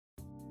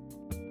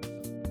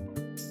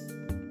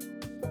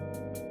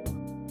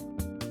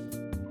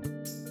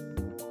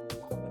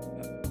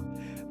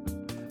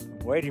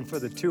waiting for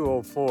the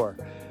 204.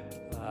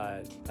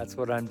 That's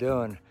what I'm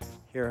doing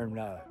here in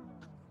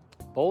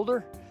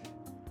Boulder.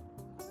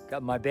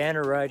 Got my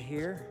banner right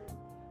here,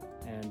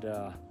 and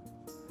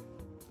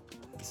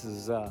this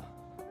is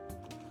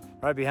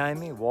right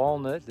behind me,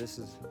 Walnut. This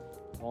is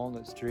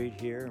Walnut Street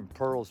here, and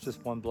Pearl's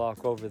just one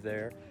block over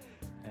there.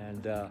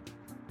 And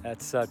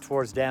that's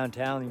towards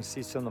downtown. You can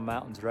see some of the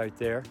mountains right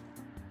there.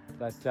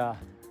 But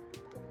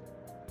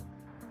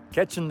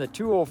catching the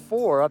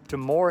 204 up to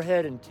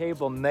Moorhead and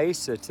Table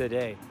Mesa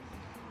today.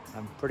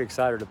 I'm pretty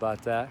excited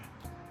about that.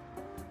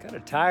 Kind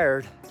of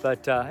tired,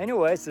 but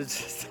anyways, I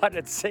just thought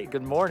I'd say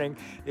good morning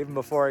even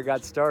before I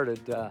got started.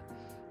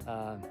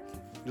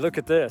 Look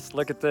at this,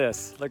 look at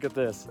this, look at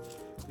this.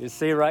 You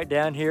see right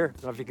down here?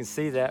 I don't know if you can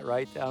see that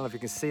right. I don't know if you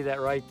can see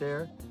that right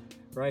there,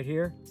 right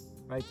here,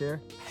 right there.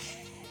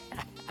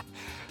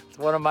 It's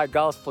one of my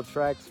gospel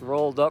tracts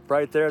rolled up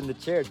right there in the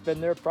chair. It's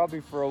been there probably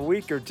for a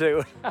week or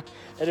two,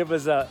 and it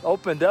was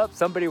opened up.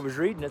 Somebody was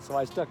reading it, so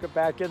I stuck it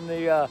back in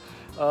the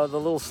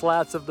little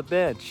slats of the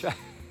bench.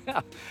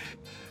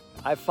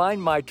 I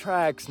find my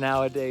tracts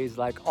nowadays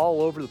like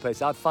all over the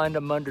place. I find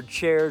them under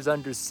chairs,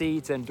 under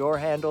seats, and door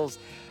handles.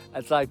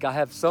 It's like I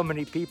have so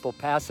many people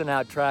passing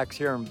out tracts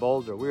here in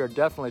Boulder. We are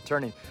definitely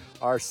turning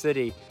our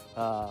city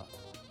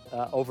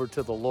over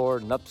to the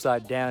Lord, and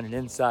upside down and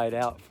inside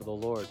out for the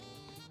Lord.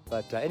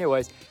 But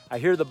anyways, I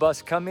hear the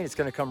bus coming. It's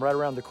going to come right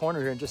around the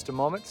corner here in just a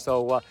moment.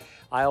 So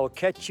I'll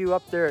catch you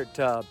up there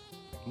at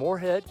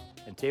Moorhead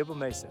and Table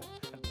Mesa.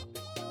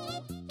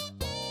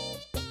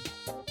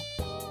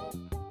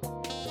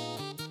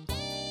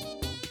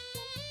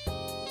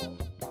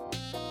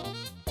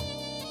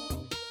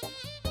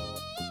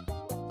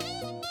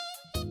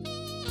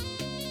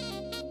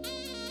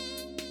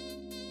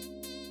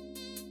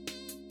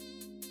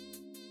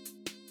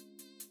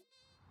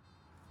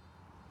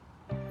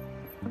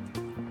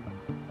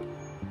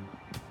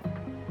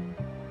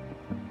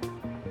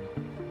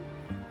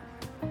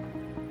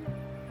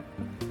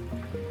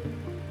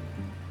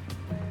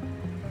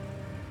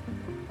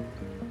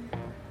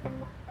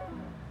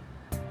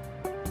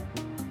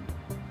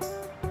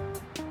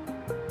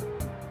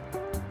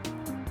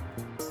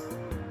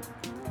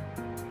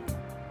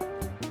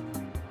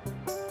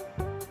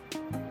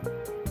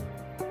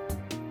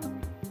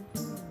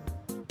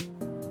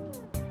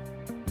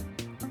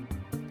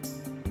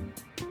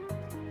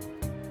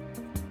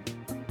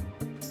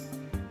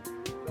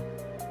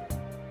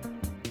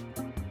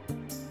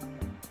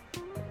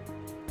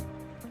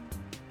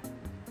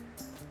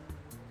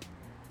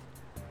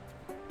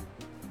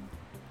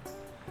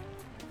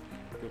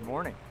 Good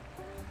morning.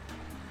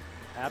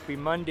 Happy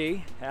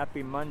Monday.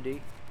 Happy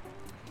Monday.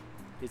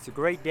 It's a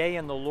great day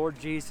in the Lord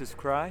Jesus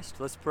Christ.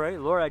 Let's pray.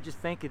 Lord, I just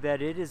thank you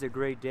that it is a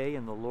great day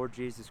in the Lord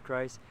Jesus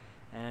Christ.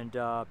 And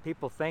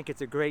people think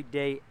it's a great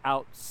day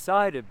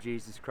outside of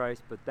Jesus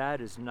Christ, but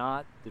that is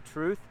not the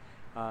truth.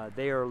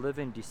 They are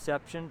living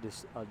deception,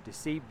 a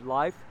deceived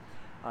life.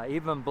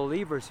 Even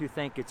believers who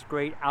think it's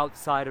great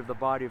outside of the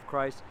body of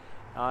Christ.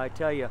 I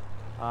tell you,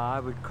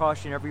 I would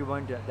caution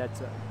everyone that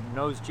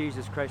knows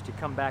Jesus Christ to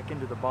come back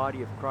into the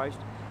body of Christ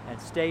and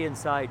stay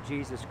inside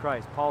Jesus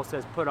Christ. Paul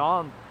says, put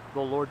on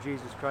the Lord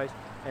Jesus Christ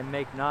and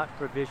make not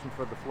provision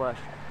for the flesh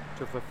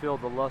to fulfill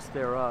the lust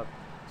thereof.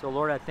 So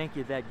Lord, I thank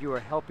you that you are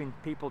helping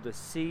people to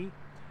see,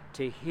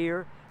 to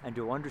hear, and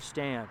to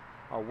understand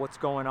what's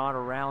going on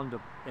around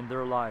them in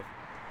their life.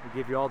 We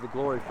give you all the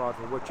glory, Father,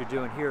 for what you're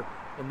doing here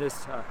in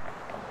this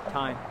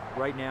time,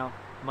 right now,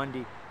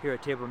 Monday, here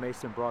at Table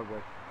Mesa and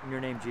Broadway. In your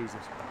name,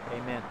 Jesus.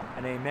 Amen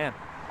and amen.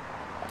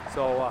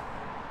 So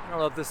I don't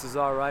know if this is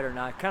all right or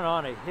not. Kind of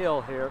on a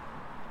hill here,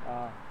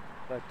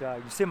 but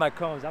you see my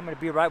cones. I'm going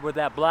to be right where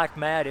that black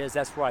mat is.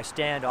 That's where I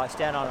stand. I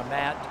stand on a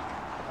mat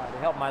to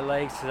help my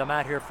legs, because I'm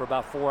out here for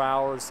about 4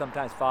 hours,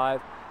 sometimes 5.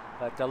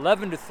 But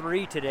 11 to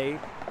 3 today,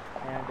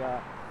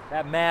 and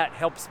that mat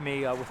helps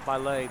me with my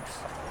legs.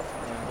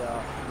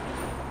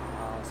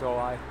 And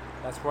so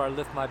that's where I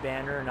lift my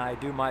banner and I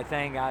do my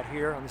thing out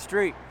here on the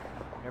street.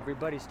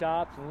 Everybody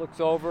stops and looks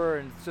over,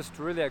 and it's just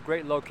really a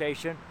great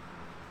location.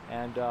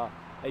 And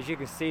as you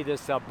can see,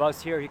 this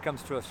bus here, he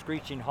comes to a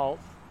screeching halt.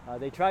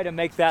 They try to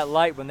make that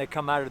light when they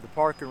come out of the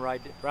parking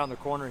right around the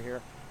corner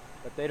here,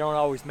 but they don't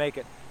always make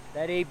it.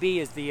 That AB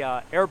is the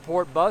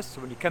airport bus.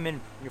 So when you come in,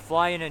 when you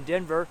fly in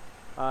Denver,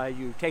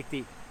 you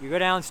go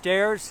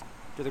downstairs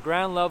to the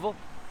ground level,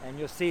 and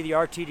you'll see the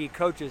RTD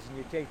coaches, and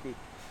you take the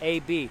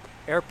AB,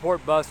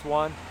 Airport Bus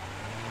 1,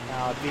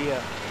 via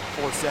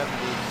 470,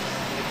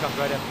 and it comes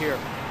right up here.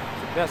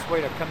 It's the best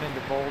way to come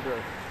into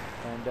Boulder,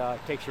 and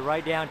it takes you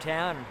right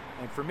downtown.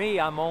 And for me,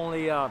 I'm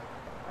only,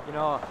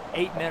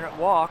 8-minute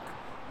walk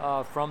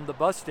from the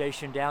bus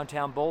station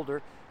downtown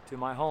Boulder to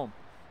my home,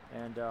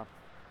 and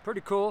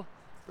pretty cool.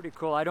 Pretty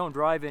cool. I don't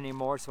drive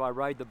anymore, so I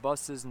ride the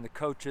buses and the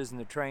coaches and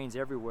the trains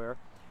everywhere,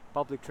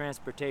 public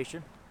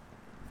transportation.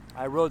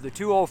 I rode the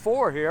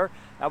 204 here.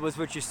 That was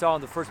what you saw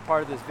in the first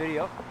part of this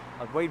video.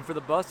 I was waiting for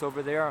the bus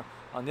over there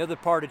on the other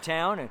part of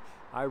town, and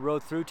I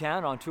rode through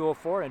town on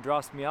 204, and it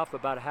drops me off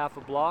about a half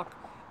a block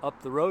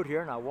up the road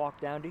here, and I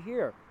walk down to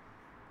here.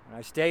 And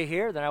I stay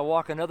here, then I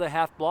walk another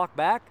half block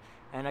back,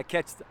 and I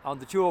catch on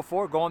the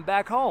 204 going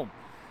back home.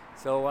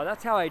 So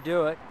that's how I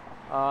do it.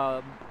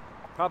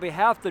 Probably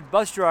half the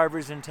bus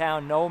drivers in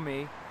town know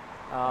me.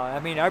 I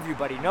mean,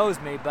 everybody knows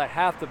me, but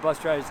half the bus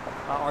drivers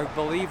are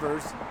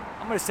believers.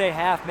 I'm going to say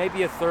half,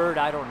 maybe a third,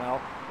 I don't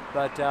know.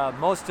 But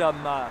most of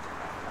them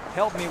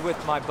help me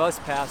with my bus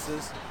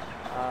passes.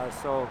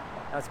 So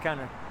that's kind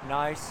of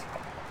nice.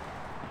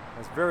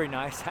 That's very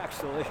nice,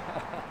 actually.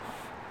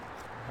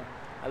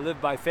 I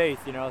live by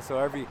faith, you know, so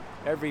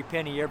every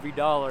penny, every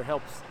dollar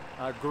helps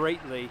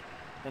greatly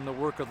in the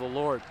work of the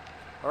Lord.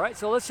 All right,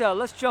 so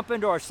let's jump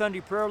into our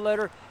Sunday prayer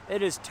letter.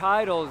 It is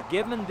titled,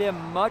 "Giving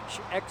Them Much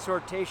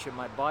Exhortation."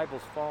 My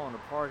Bible's falling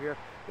apart here.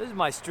 This is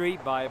my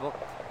street Bible.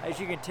 As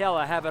you can tell,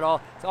 I have it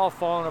all. It's all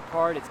falling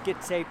apart. It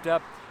gets taped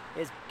up.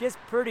 It gets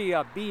pretty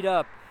beat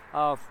up.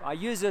 I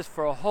use this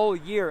for a whole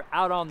year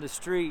out on the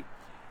street,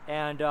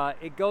 and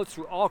it goes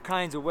through all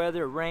kinds of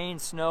weather: rain,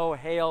 snow,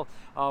 hail,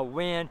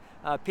 wind.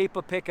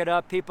 People pick it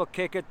up, people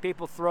kick it,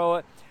 people throw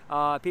it,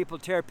 people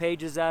tear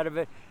pages out of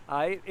it.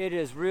 It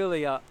is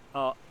really a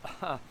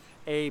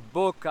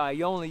book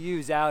I only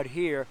use out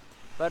here,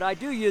 but I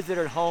do use it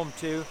at home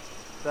too.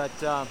 But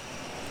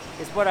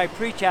it's what I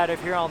preach out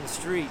of here on the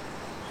street.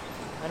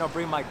 I don't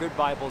bring my good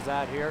Bibles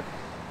out here.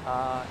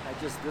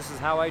 This is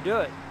how I do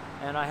it.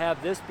 And I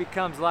have this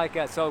becomes like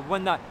a, so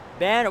when the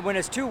banner, when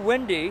it's too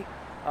windy,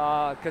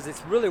 because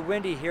it's really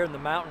windy here in the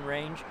mountain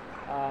range,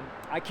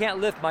 I can't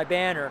lift my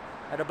banner.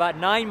 At about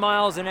 9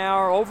 miles an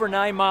hour, over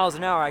 9 miles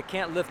an hour, I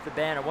can't lift the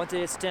banner. Once it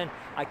hits 10,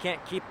 I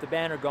can't keep the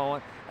banner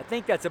going. I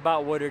think that's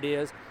about what it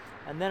is.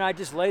 And then I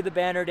just lay the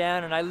banner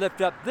down and I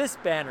lift up this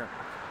banner.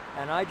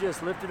 And I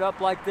just lift it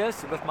up like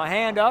this with my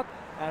hand up,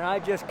 and I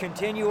just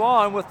continue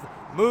on with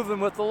moving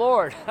with the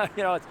Lord.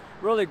 You know, it's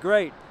really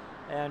great.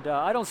 And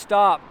I don't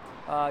stop.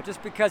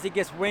 Just because it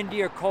gets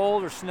windy or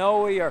cold or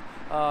snowy, or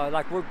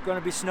like we're going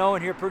to be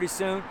snowing here pretty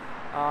soon,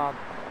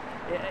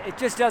 it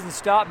just doesn't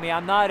stop me.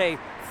 I'm not a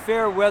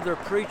fair weather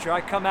preacher.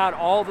 I come out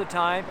all the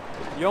time.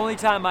 The only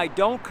time I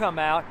don't come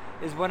out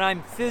is when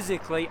I'm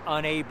physically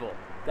unable.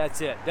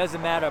 That's it.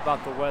 Doesn't matter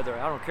about the weather.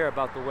 I don't care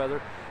about the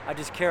weather. I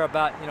just care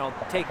about, you know,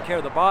 taking care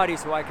of the body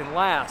so I can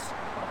last,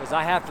 because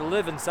I have to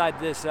live inside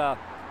this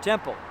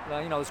temple,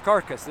 you know, this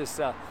carcass,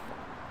 this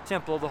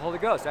temple of the Holy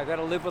Ghost. I've got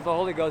to live with the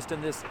Holy Ghost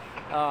in this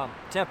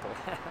temple,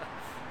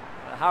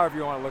 however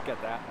you want to look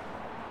at that.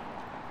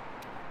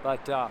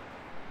 But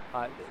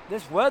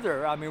this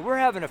weather, I mean, we're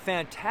having a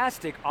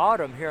fantastic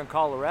autumn here in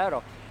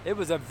Colorado. It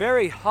was a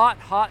very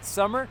hot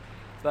summer,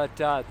 but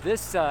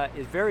this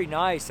is very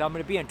nice. I'm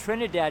going to be in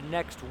Trinidad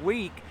next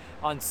week.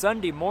 On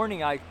Sunday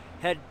morning, I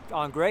head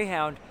on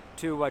Greyhound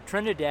to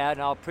Trinidad,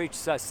 and I'll preach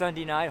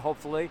Sunday night,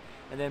 hopefully,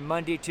 and then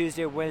Monday,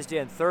 Tuesday, Wednesday,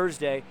 and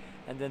Thursday.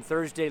 And then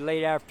Thursday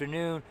late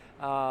afternoon,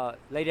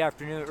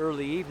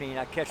 early evening,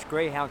 I catch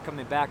Greyhound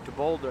coming back to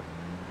Boulder,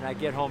 and I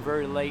get home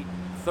very late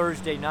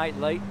Thursday night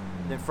late.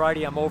 And then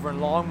Friday I'm over in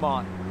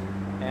Longmont.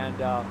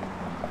 And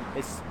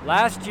it's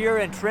last year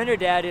in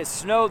Trinidad, it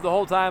snowed the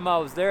whole time I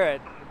was there.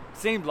 It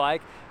seemed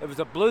like it was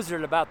a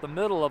blizzard about the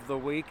middle of the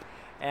week.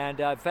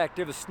 And in fact,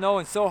 it was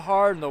snowing so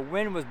hard, and the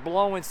wind was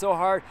blowing so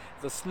hard,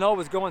 the snow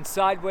was going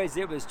sideways.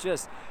 It was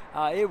just,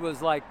 it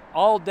was like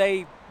all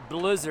day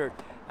blizzard.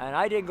 And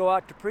I didn't go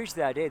out to preach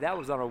that day. That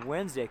was on a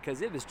Wednesday,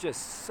 because it was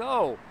just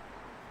so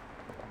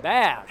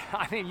bad.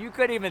 I mean, you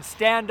couldn't even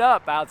stand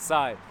up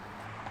outside.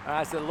 And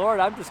I said,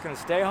 Lord, I'm just going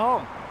to stay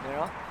home, you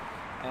know.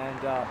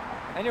 And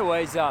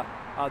anyways,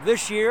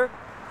 this year,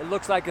 it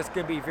looks like it's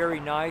going to be very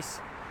nice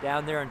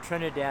down there in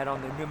Trinidad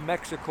on the New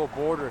Mexico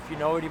border. If you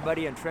know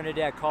anybody in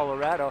Trinidad,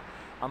 Colorado,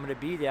 I'm going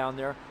to be down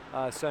there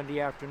Sunday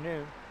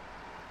afternoon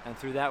and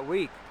through that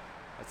week.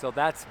 And so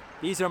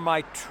these are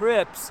my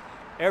trips.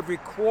 Every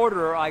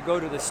quarter I go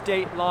to the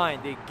state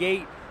line, the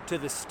gate to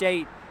the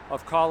state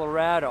of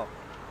Colorado.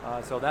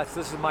 So this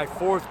is my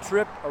 4th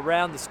trip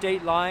around the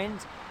state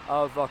lines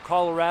of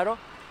Colorado.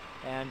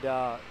 And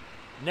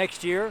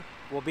next year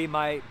will be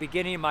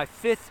beginning my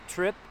 5th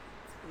trip.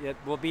 It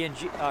will be in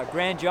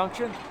Grand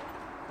Junction.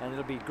 And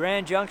it'll be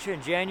Grand Junction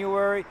in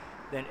January.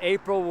 Then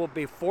April will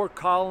be Fort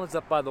Collins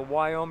up by the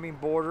Wyoming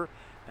border.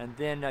 And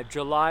then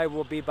July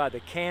will be by the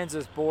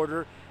Kansas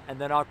border. And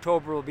then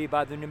October will be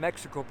by the New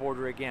Mexico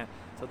border again.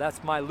 So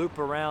that's my loop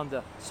around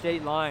the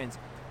state lines,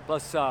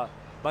 plus a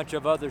bunch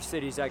of other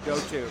cities I go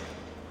to.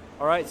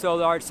 All right,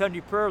 so our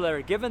Sunday prayer letter,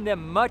 "Giving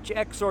them much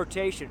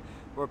exhortation."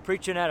 We're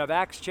preaching out of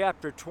Acts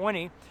chapter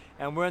 20,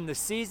 and we're in the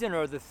season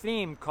or the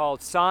theme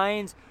called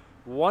Signs,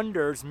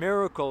 Wonders,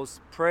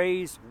 Miracles,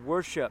 Praise,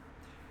 Worship.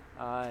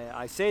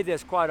 I say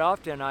this quite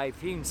often. I've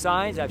seen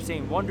signs, I've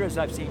seen wonders,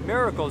 I've seen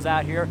miracles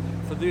out here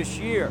for this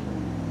year.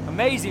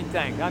 Amazing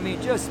things. I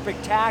mean, just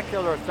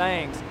spectacular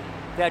things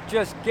that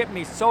just get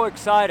me so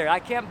excited. I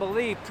can't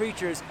believe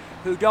preachers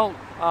who don't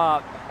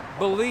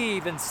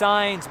believe in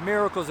signs,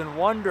 miracles, and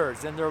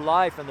wonders in their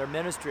life and their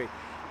ministry.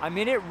 I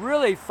mean, it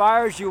really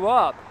fires you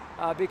up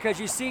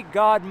because you see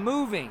God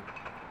moving.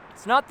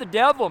 It's not the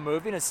devil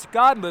moving, it's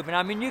God moving.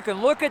 I mean, you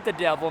can look at the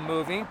devil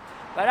moving,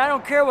 But I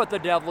don't care what the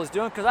devil is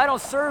doing because I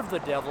don't serve the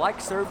devil. I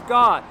serve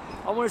God.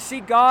 I want to see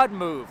God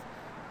move.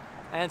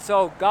 And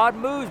so God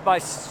moves by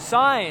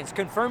signs,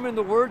 confirming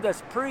the word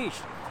that's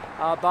preached,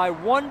 by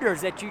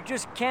wonders that you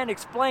just can't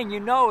explain. You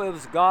know it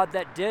was God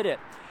that did it.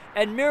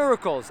 And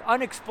miracles,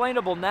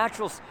 unexplainable,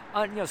 natural,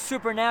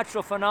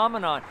 supernatural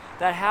phenomenon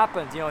that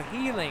happens,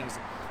 healings,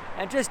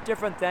 and just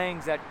different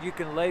things that you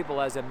can label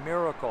as a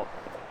miracle.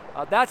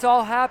 That's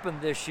all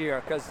happened this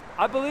year because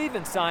I believe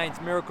in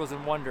signs, miracles,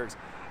 and wonders.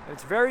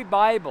 It's very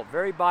Bible,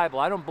 very Bible.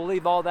 I don't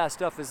believe all that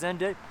stuff is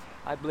ended.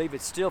 I believe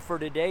it's still for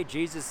today.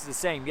 Jesus is the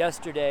same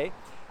yesterday,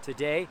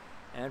 today,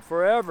 and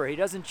forever. He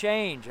doesn't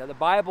change. The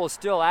Bible is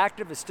still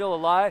active, it's still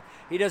alive.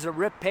 He doesn't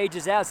rip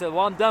pages out and say,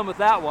 well, I'm done with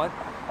that one.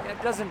 It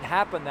doesn't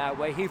happen that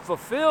way. He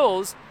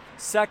fulfills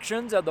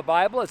sections of the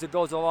Bible as it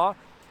goes along,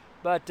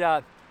 but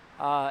the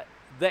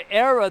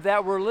era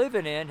that we're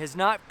living in is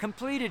not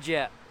completed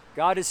yet.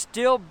 God is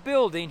still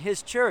building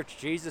his church.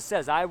 Jesus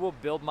says, I will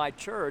build my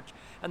church,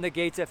 and the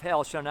gates of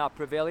hell shall not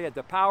prevail against.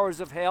 The powers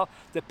of hell,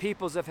 the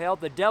peoples of hell,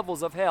 the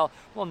devils of hell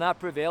will not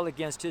prevail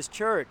against his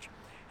church.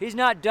 He's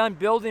not done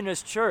building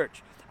his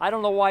church. I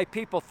don't know why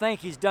people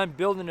think he's done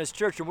building his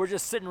church and we're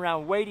just sitting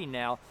around waiting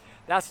now.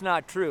 That's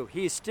not true.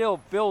 He's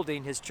still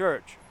building his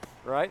church,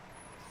 right?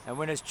 And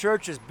when his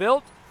church is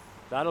built,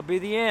 that'll be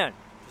the end.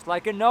 Just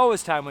like in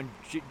Noah's time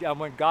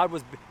when God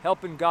was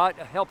helping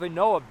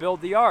Noah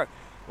build the ark.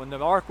 When the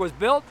ark was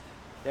built,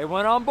 they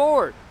went on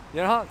board.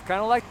 Kind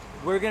of like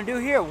we're going to do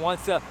here.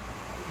 Once the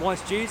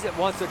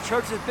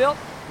church is built,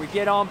 we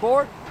get on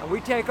board and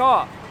we take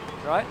off,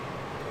 right?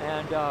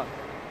 And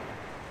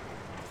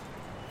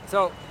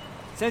so,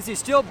 since he's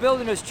still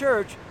building his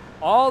church,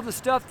 all the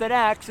stuff that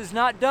Acts is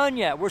not done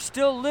yet. We're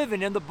still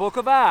living in the book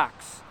of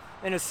Acts,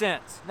 in a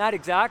sense. Not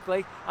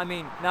exactly. I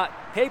mean,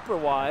 not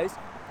paper-wise,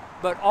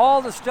 but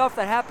all the stuff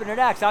that happened in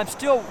Acts. I'm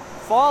still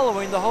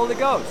following the Holy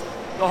Ghost.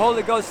 The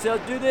Holy Ghost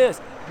said, do this.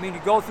 You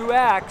go through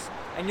Acts,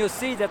 and you'll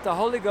see that the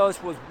Holy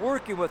Ghost was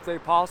working with the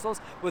apostles,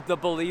 with the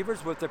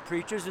believers, with the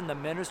preachers and the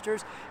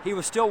ministers. He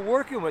was still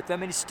working with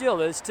them, and he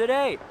still is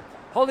today.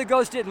 Holy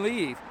Ghost didn't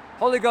leave.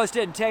 Holy Ghost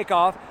didn't take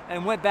off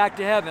and went back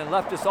to heaven and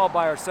left us all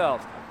by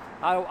ourselves.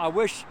 I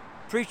wish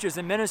preachers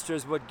and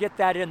ministers would get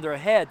that in their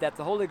head, that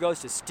the Holy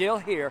Ghost is still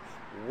here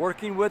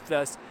working with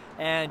us,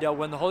 and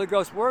when the Holy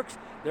Ghost works,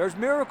 there's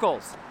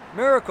miracles.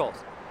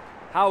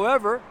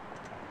 However,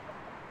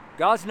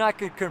 God's not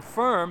going to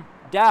confirm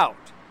doubt.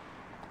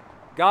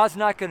 God's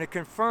not going to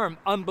confirm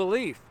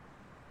unbelief.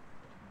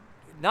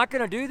 Not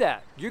going to do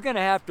that. You're going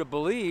to have to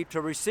believe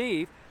to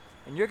receive,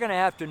 and you're going to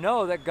have to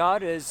know that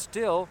God is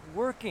still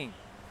working.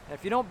 And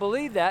if you don't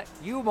believe that,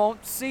 you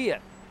won't see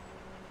it.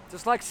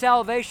 Just like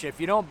salvation.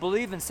 If you don't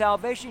believe in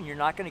salvation, you're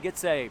not going to get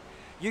saved.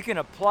 You can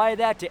apply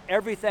that to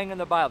everything in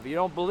the Bible. If you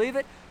don't believe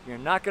it, you're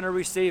not going to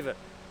receive it.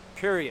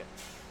 Period.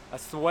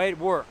 That's the way it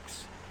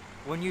works.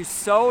 When you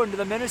sow into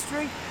the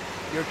ministry,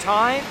 your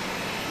time,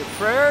 your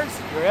prayers,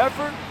 your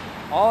effort,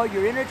 all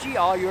your energy,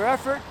 all your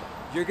effort,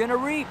 you're going to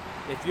reap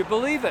if you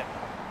believe it.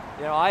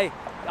 I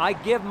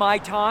give my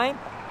time.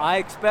 I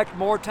expect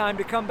more time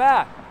to come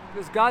back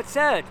because God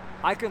said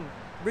I can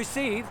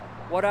receive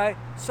what I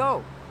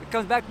sow. It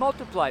comes back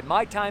multiplied.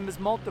 My time is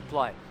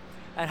multiplied.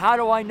 And how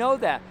do I know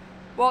that?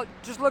 Well,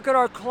 just look at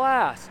our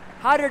class.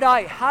 How did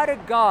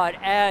God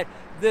add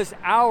this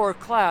hour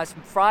class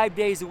 5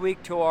 days a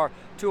week to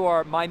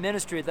my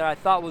ministry that I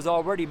thought was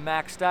already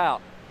maxed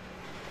out?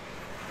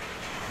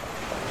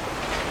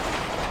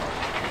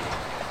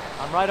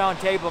 I'm right on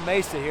Table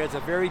Mesa here. It's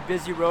a very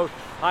busy road.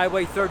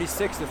 Highway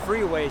 36, the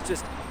freeway is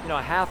just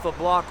half a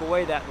block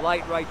away. That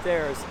light right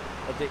there is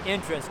at the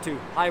entrance to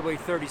Highway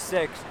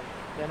 36.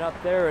 Then up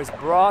there is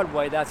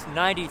Broadway. That's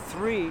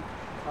 93.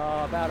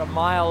 About a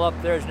mile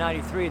up there is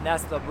 93, and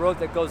that's the road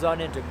that goes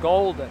on into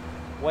Golden,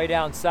 way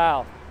down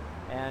south.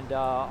 And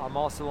I'm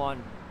also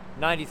on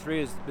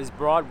 93 is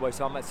Broadway,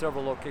 so I'm at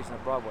several locations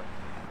on Broadway.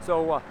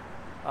 So,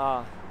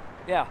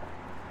 yeah.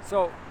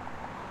 So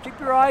keep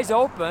your eyes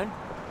open.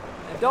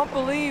 And don't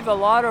believe a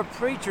lot of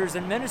preachers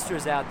and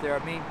ministers out there.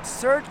 I mean,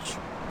 search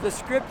the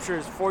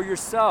scriptures for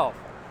yourself.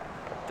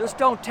 Just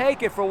don't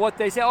take it for what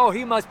they say. Oh,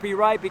 he must be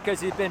right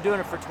because he's been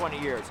doing it for 20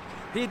 years.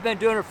 He's been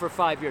doing it for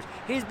 5 years.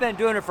 He's been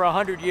doing it for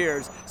 100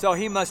 years, so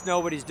he must know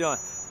what he's doing.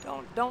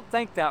 Don't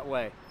think that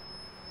way.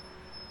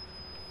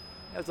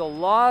 There's a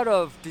lot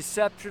of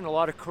deception, a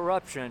lot of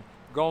corruption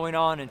going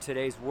on in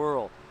today's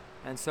world.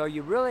 And so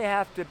you really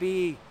have to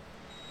be,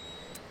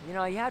 you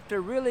have to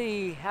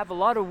really have a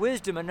lot of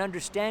wisdom and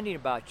understanding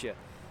about you.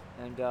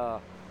 And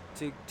to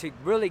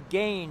really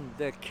gain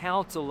the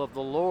counsel of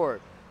the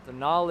Lord, the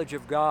knowledge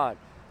of God,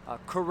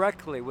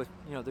 correctly with,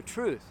 the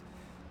truth.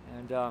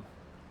 And I'm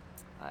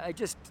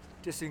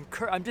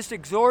just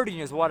exhorting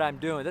you is what I'm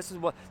doing. This is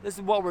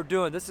what we're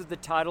doing. This is the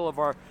title of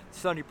our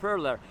Sunday prayer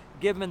letter,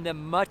 giving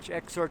them much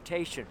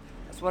exhortation.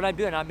 That's what I'm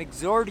doing. I'm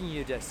exhorting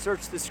you to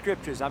search the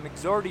scriptures. I'm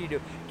exhorting you to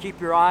keep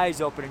your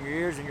eyes open and your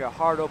ears and your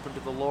heart open to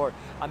the Lord.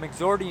 I'm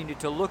exhorting you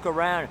to look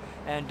around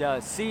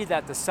and see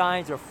that the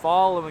signs are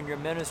following your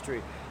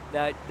ministry,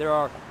 that there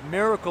are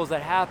miracles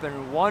that happen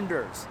and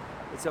wonders.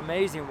 it's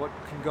amazing what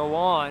can go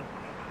on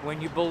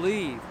when you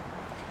believe.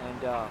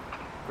 And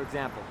for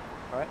example,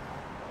 all right?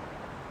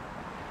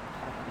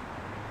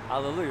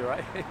 Hallelujah,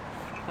 right?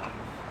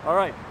 All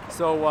right,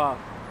 so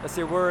let's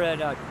see, we're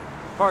in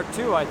part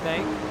 2, I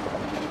think.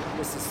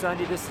 This is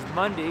Sunday, this is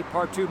Monday,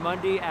 part 2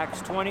 Monday,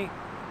 Acts 20,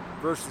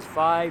 verses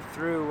 5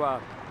 through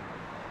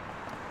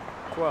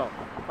 12.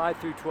 5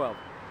 through 12,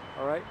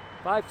 all right?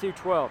 5 through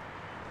 12.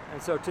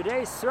 And so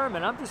today's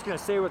sermon, I'm just going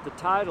to say what the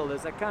title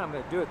is. I kind of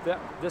going to do it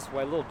this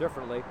way, a little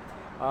differently.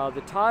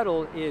 The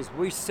title is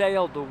We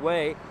Sailed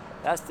Away.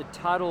 That's the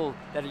title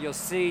that you'll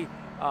see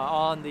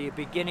on the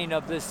beginning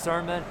of this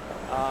sermon,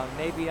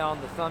 maybe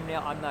on the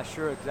thumbnail. I'm not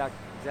sure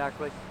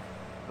exactly.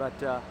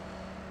 But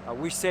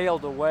We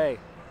Sailed Away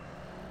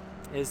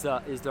is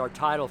our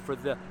title for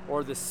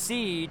the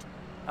seed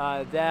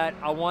that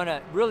I want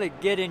to really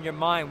get in your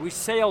mind. We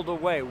sailed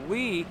away.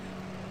 We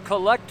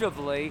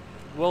collectively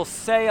will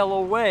sail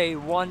away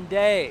one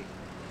day.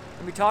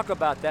 Let me talk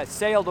about that.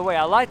 Sailed away.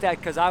 I like that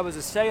because I was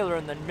a sailor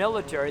in the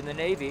military, in the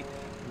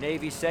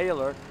Navy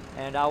sailor,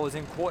 and I was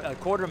in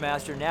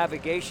quartermaster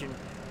navigation.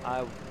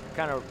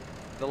 Kind of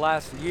the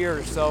last year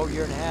or so,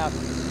 year and a half.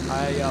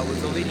 I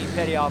was the leading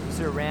petty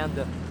officer, ran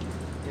the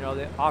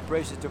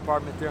operations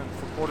department there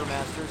for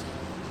quartermasters,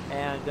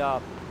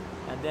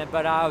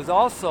 but I was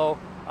also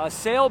a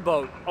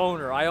sailboat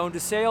owner. I owned a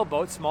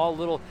sailboat, small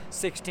little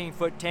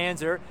 16-foot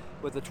Tanzer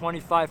with a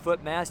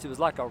 25-foot mast. It was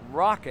like a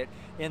rocket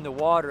in the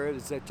water. It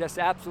was just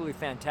absolutely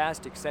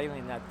fantastic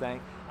sailing that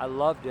thing. I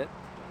loved it.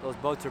 Those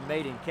boats are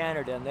made in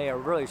Canada, and they are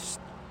really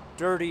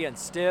sturdy and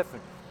stiff,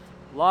 and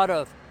a lot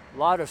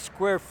of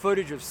square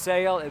footage of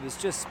sail. It was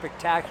just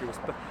spectacular.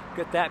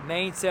 Get that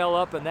mainsail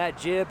up and that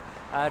jib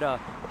at a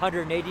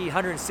 180,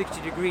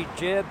 160 degree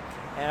jib,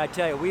 and I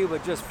tell you, we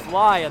would just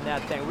fly in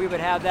that thing. We would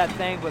have that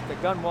thing with the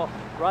gunwale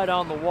right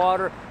on the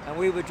water, and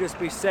we would just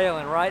be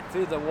sailing right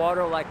through the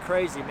water like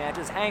crazy, man,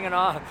 just hanging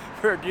on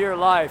for dear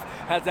life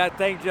as that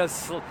thing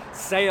just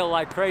sailed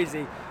like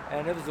crazy.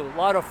 And it was a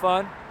lot of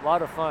fun.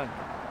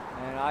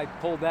 And I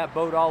pulled that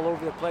boat all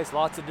over the place,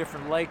 lots of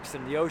different lakes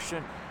and the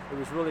ocean. It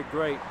was really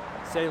great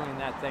sailing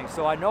that thing.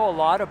 So I know a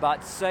lot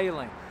about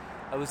sailing.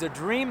 It was a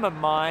dream of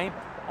mine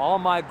all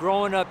my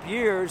growing up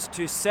years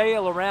to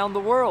sail around the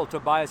world, to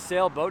buy a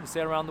sailboat and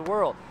sail around the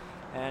world.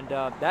 And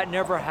that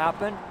never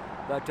happened,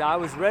 but I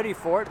was ready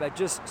for it, but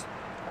just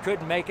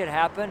couldn't make it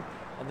happen.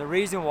 And the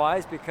reason why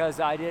is because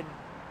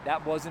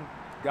that wasn't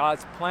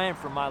God's plan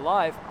for my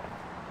life.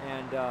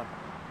 And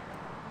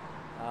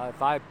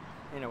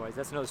anyways,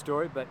 that's another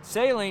story, but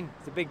sailing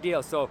is a big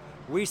deal. So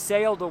we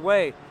sailed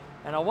away.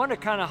 And I want to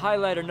kind of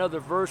highlight another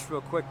verse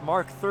real quick.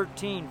 Mark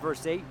 13,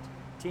 verse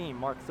 18.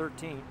 Mark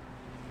 13.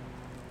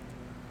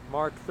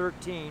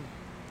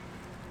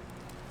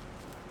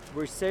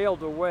 We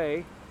sailed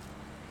away.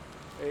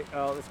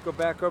 Let's go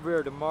back over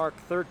here to Mark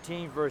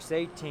 13, verse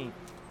 18.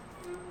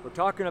 We're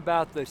talking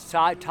about the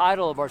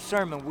title of our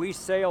sermon, We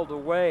Sailed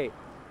Away.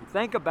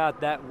 Think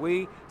about that.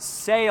 We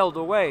sailed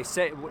away.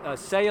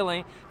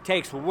 Sailing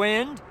takes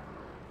wind.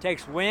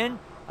 Take wind,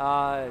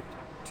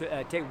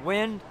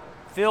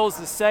 fills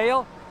the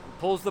sail, and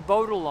pulls the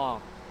boat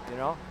along,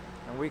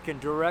 and we can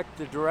direct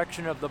the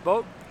direction of the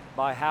boat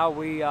by how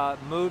we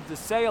move the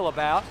sail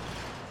about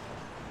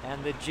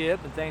and the jib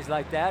and things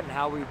like that, and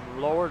how we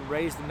lower and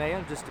raise the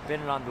main, just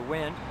depending on the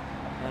wind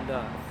and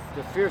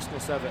the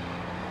fierceness of it.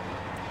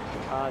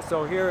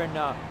 So here in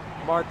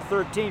Mark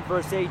 13,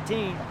 verse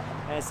 18,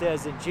 and it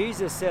says, and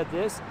Jesus said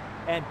this,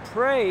 and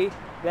pray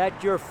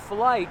that your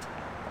flight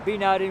be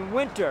not in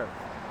winter.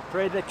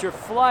 Pray that your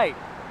flight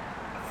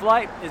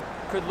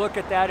could look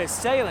at that as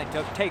sailing.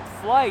 To take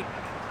flight,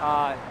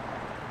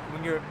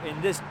 when you're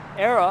in this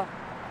era,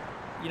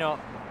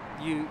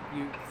 you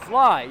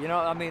fly,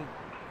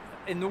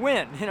 in the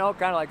wind, kind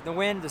of like the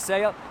wind, the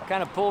sail,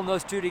 kind of pulling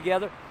those two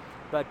together.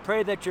 But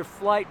pray that your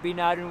flight be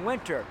not in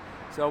winter.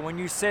 So when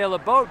you sail a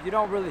boat, you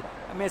don't really,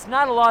 it's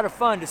not a lot of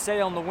fun to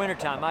sail in the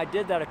wintertime. I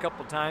did that a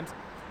couple times,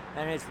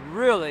 and it's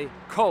really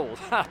cold.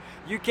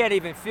 You can't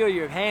even feel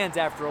your hands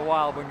after a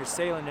while when you're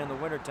sailing in the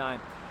wintertime.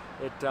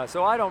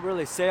 So I don't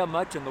really sail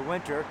much in the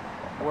winter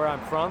where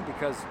I'm from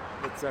because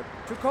it's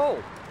too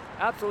cold,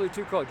 absolutely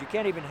too cold. You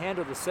can't even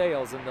handle the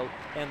sails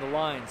and the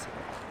lines.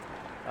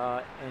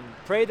 And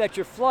pray that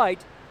your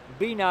flight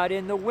be not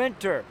in the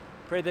winter.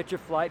 Pray that your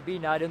flight be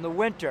not in the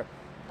winter.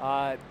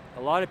 A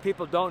lot of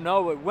people don't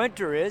know what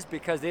winter is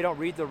because they don't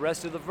read the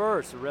rest of the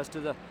verse, the rest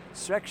of the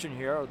section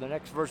here, or the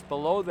next verse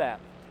below that.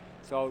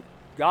 So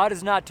God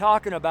is not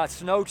talking about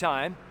snow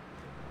time.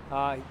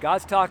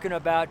 God's talking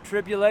about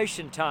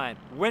tribulation time.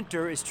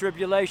 Winter is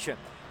tribulation,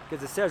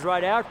 because it says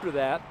right after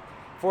that,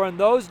 for in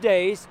those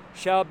days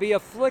shall be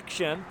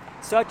affliction,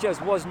 such as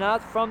was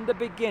not from the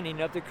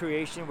beginning of the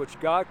creation which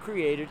God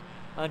created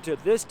unto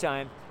this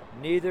time,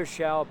 neither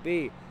shall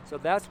be. So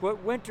that's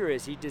what winter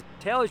is. He just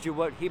tells you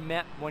what he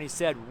meant when he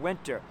said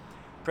winter.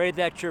 Pray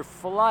that your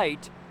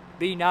flight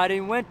be not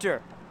in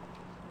winter.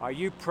 Are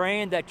you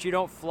praying that you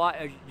don't fly?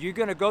 Are you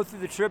going to go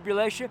through the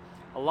tribulation?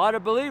 A lot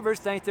of believers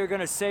think they're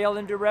going to sail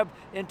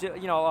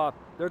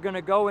they're going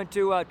to go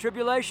into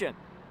tribulation.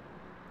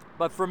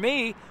 But for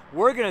me,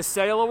 we're going to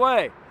sail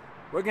away.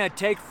 We're going to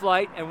take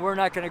flight, and we're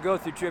not going to go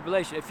through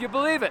tribulation. If you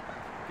believe it.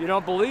 If you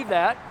don't believe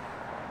that,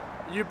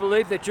 you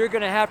believe that you're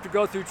going to have to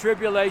go through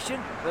tribulation,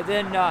 but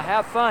then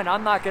have fun.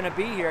 I'm not going to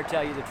be here, to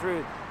tell you the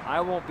truth.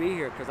 I won't be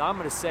here because I'm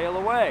going to sail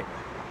away.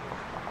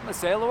 I'm going to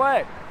sail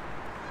away.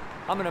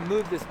 I'm going to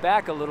move this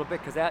back a little bit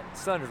because that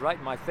sun is right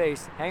in my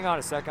face. Hang on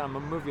a second. I'm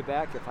going to move you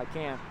back if I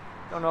can.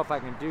 Don't know if I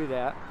can do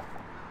that.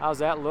 How's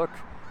that look?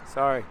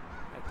 Sorry.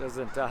 It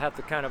doesn't. I'll have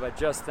to kind of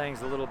adjust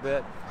things a little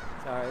bit.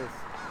 Sorry.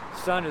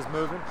 The sun is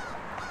moving.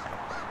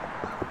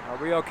 Are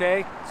we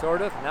okay?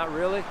 Sort of? Not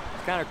really?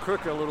 It's kind of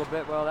crooked a little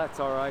bit. Well,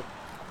 that's all right.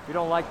 If you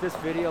don't like this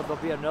video, there'll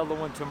be another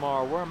one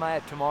tomorrow. Where am I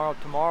at tomorrow?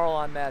 Tomorrow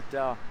I'm at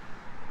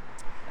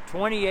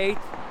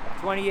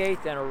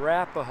 28th and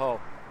Arapahoe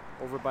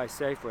over by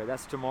Safeway.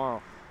 That's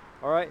tomorrow.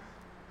 All right.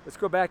 Let's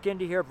go back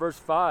into here, verse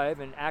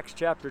 5 in Acts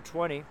chapter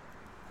 20.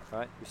 All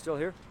right. You still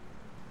here?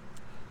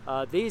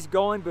 These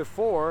going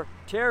before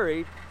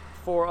tarried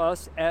for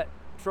us at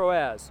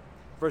Troas.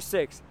 Verse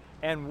 6.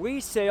 And we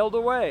sailed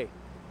away.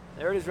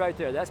 There it is right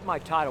there. That's my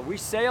title. We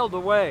sailed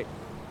away.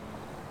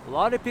 A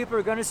lot of people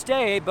are going to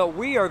stay, but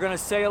we are going to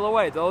sail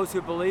away. Those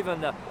who believe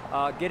in the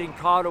getting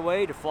caught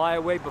away, to fly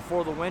away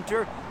before the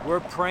winter, we're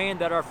praying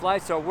that our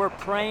flight, so we're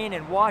praying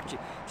and watching.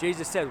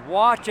 Jesus said,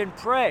 watch and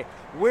pray.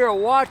 We're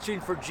watching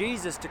for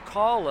Jesus to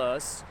call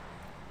us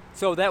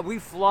so that we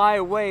fly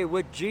away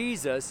with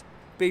Jesus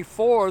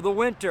before the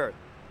winter.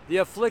 The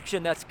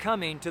affliction that's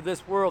coming to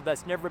this world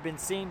that's never been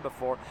seen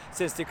before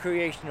since the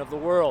creation of the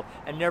world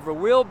and never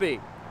will be.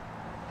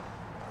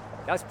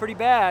 That's pretty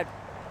bad,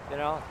 you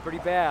know, pretty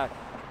bad.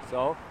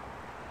 So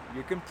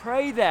you can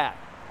pray that.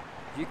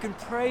 You can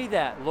pray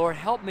that. Lord,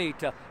 help me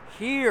to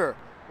hear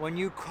when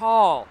you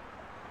call.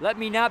 Let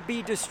me not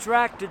be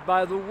distracted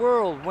by the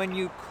world when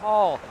you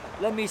call.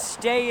 Let me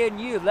stay in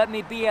you. Let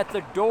me be at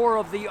the door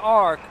of the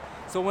ark.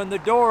 So when the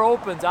door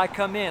opens, I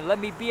come in. Let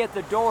me be at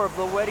the door of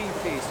the wedding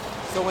feast.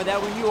 So when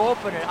you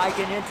open it, I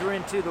can enter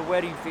into the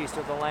wedding feast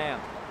of the Lamb.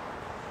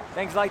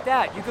 Things like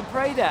that. You can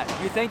pray that.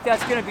 You think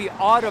that's going to be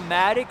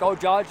automatic? Oh,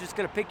 God's just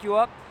going to pick you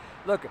up?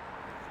 Look,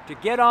 to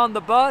get on the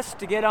bus,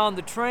 to get on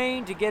the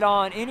train, to get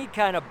on any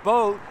kind of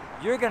boat,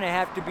 you're going to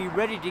have to be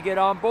ready to get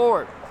on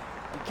board.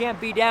 You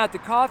can't be down at the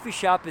coffee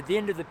shop at the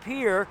end of the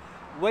pier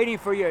waiting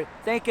for you,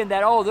 thinking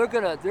that, oh,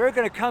 they're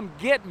gonna come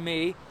get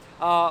me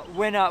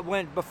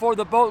when before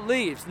the boat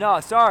leaves. No,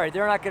 sorry,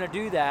 they're not going to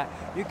do that.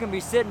 You can be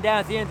sitting down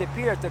at the end of the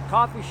pier at the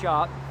coffee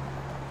shop,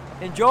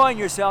 enjoying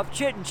yourself,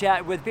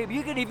 chit-and-chat with people.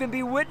 You can even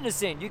be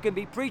witnessing. You can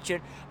be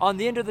preaching on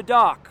the end of the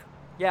dock.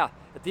 Yeah,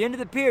 at the end of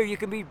the pier, you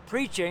can be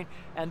preaching,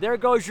 and there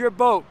goes your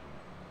boat.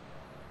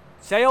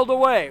 Sailed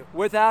away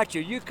without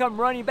you. You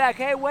come running back.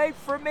 Hey, wait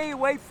for me,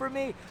 wait for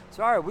me.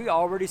 Sorry, we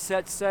already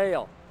set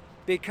sail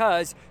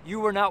because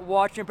you were not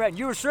watching and praying.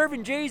 You were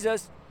serving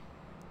Jesus.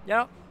 You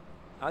know,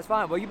 that's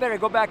fine. Well, you better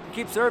go back and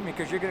keep serving me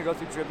because you're going to go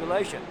through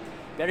tribulation.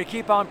 Better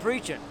keep on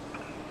preaching.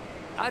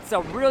 That's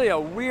really a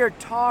weird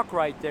talk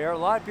right there. A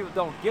lot of people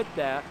don't get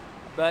that,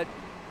 but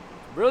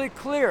really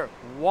clear.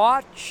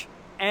 Watch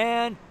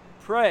and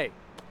pray. It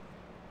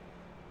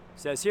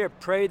says here,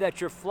 pray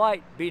that your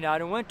flight be not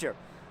in winter.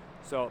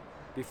 So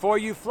before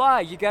you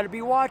fly, you got to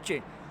be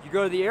watching. You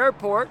go to the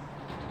airport,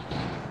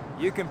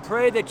 you can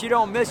pray that you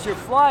don't miss your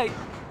flight,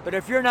 but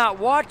if you're not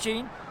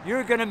watching,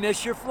 you're going to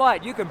miss your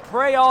flight. You can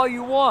pray all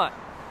you want,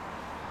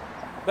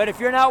 but if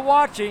you're not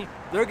watching,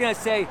 they're going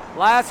to say,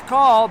 last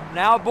call,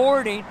 now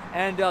boarding,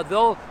 and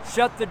they'll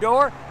shut the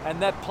door,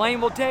 and that plane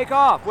will take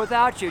off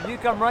without you. You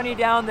come running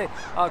down the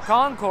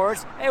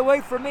concourse, hey,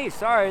 wait for me.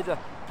 Sorry, the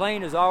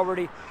plane is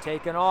already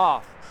taken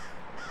off.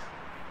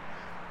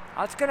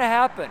 That's going to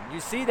happen. You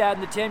see that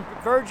in the 10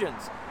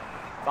 virgins.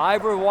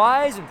 5 were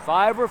wise and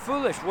 5 were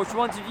foolish. Which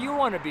ones do you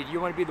want to be? Do you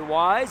want to be the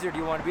wise or do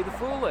you want to be the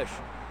foolish?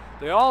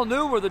 They all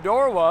knew where the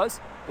door was.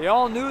 They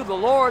all knew the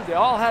Lord. They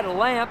all had a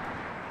lamp.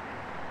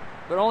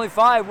 But only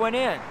 5 went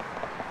in.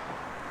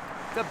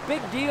 It's a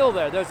big deal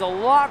there. There's a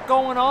lot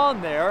going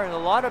on there, and a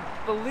lot of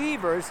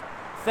believers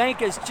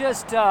think it's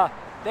just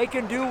they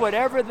can do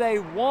whatever they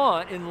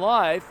want in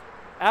life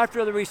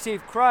after they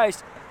receive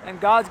Christ,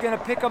 and God's going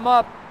to pick them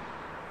up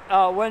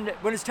when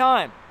it's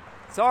time.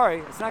 Sorry,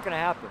 it's not going to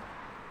happen.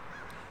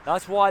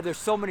 That's why there's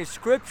so many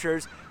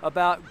scriptures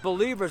about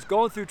believers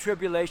going through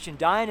tribulation,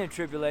 dying in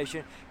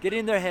tribulation,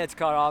 getting their heads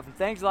cut off, and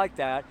things like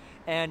that.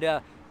 And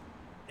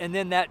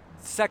then that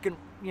second,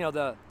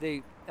 the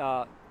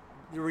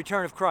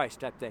return of Christ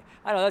type thing.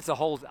 I know that's a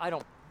whole. I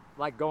don't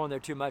like going there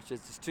too much.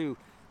 It's just too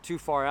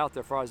far out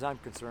there, as far as I'm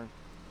concerned.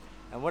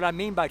 And what I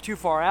mean by too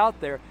far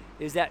out there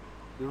is that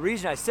the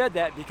reason I said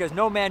that because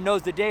no man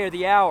knows the day or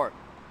the hour.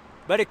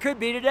 But it could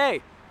be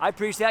today. I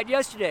preached that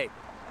yesterday.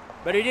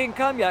 But he didn't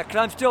come yet because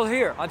I'm still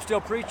here. I'm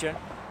still preaching.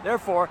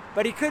 Therefore,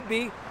 but he could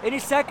be any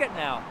second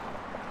now.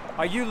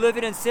 Are you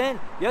living in sin?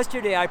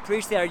 Yesterday I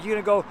preached that. Are you going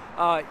to go,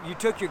 you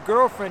took your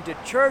girlfriend to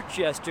church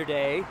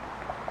yesterday.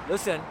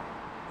 Listen,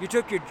 you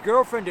took your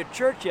girlfriend to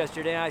church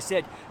yesterday and I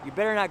said, you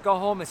better not go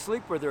home and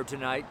sleep with her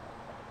tonight.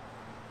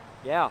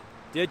 Yeah.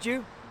 Did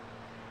you?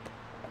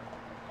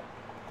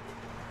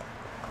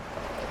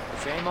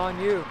 Shame on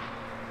you.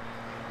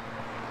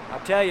 I'll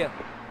tell you,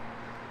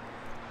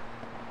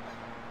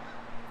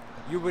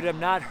 you would have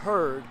not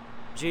heard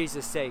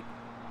Jesus say,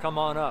 come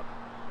on up.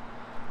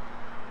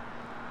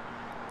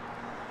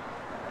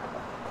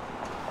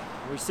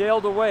 We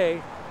sailed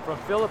away from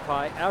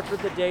Philippi after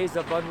the days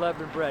of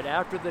unleavened bread.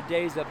 After the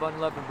days of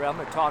unleavened bread. I'm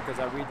going to talk as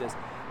I read this.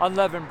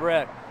 Unleavened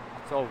bread.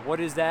 So what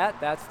is that?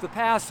 That's the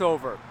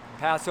Passover.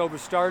 Passover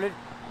started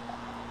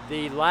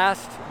the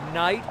last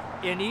night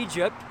in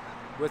Egypt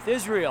with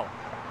Israel.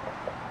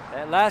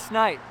 That last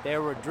night, they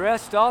were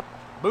dressed up,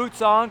 boots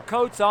on,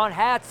 coats on,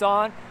 hats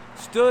on,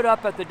 stood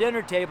up at the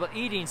dinner table,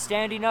 eating,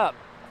 standing up,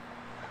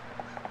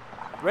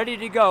 ready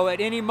to go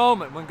at any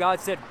moment when God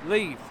said,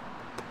 leave.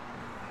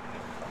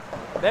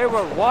 They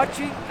were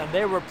watching and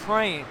they were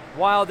praying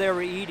while they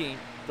were eating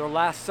their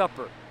Last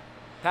Supper,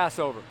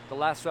 Passover, the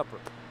Last Supper.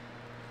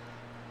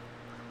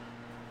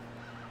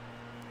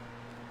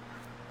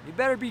 You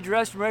better be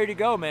dressed and ready to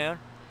go, man.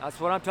 That's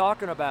what I'm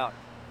talking about.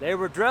 They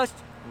were dressed,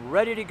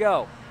 ready to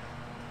go.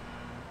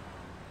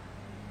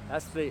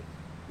 That's the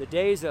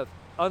days of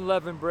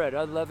unleavened bread.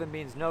 Unleavened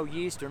means no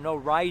yeast or no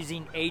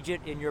rising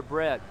agent in your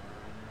bread.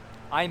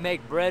 I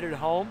make bread at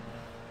home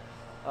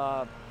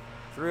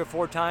 3 or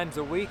 4 times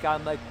a week. I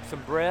make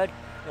some bread,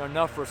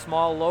 enough for a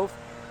small loaf,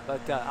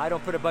 but I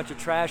don't put a bunch of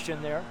trash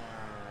in there.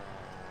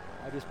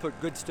 I just put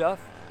good stuff.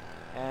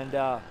 And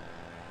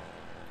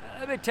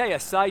let me tell you a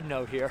side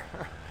note here.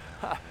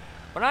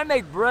 When I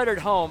make bread at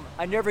home,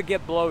 I never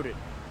get bloated.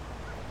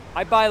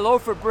 I buy a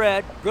loaf of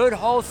bread, good,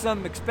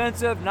 wholesome,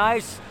 expensive,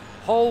 nice,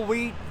 whole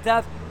wheat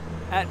stuff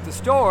at the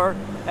store,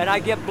 and I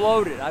get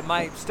bloated.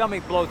 My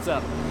stomach bloats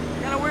up.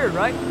 Kind of weird,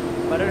 right?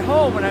 But at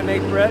home, when I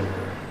make bread,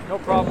 no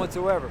problem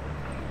whatsoever.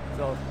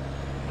 So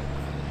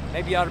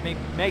maybe you ought to be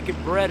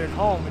making bread at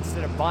home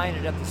instead of buying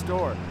it at the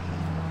store.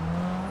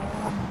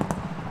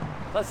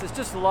 Plus, it's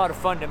just a lot of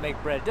fun to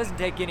make bread. It doesn't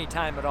take any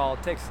time at all.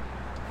 It takes,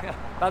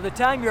 by the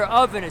time your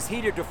oven is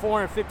heated to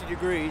 450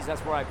 degrees,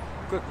 that's where I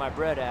cook my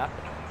bread at.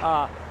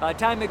 By the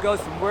time it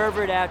goes from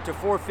wherever it's at to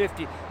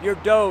 450, your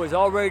dough is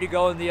all ready to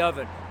go in the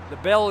oven. The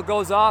bell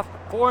goes off,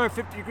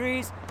 450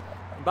 degrees,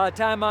 and by the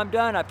time I'm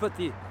done, I put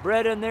the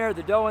bread in there,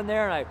 the dough in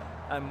there, and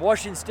I'm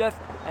washing stuff,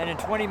 and in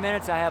 20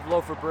 minutes I have a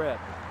loaf of bread.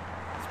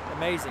 It's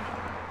amazing.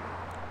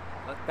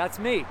 But that's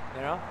me,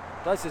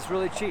 Plus, it's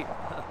really cheap.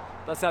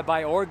 Plus, I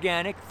buy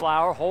organic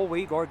flour, whole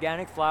wheat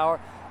organic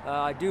flour.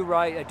 I do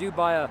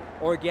buy a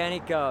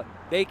organic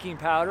baking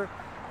powder,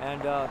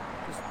 and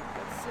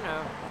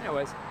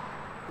anyways.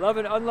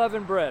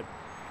 Unleavened bread.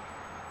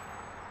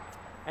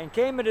 And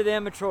came into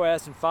them at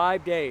Troas in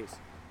 5 days.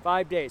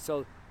 5 days.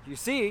 So you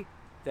see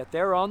that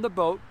they're on the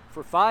boat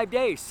for 5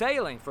 days,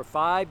 sailing for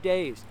 5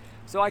 days.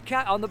 So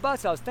on the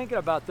bus, I was thinking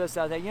about this.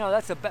 I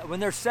thought, when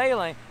they're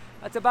sailing,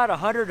 that's about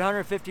 100,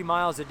 150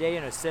 miles a day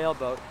in a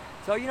sailboat.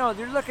 So,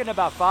 they're looking at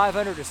about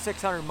 500 to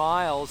 600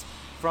 miles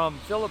from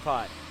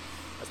Philippi.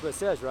 That's what it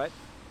says, right?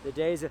 The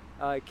days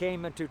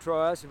came into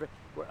Troas.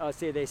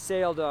 They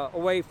sailed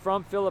away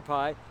from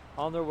Philippi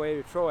on their way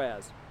to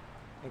Troas,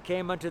 and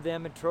came unto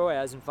them in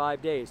Troas in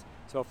 5 days.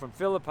 So from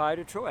Philippi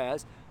to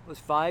Troas was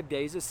 5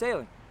 days of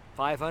sailing,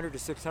 500 to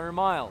 600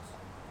 miles.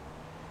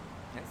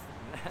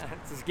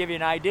 Just to give you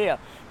an idea,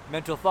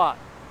 mental thought.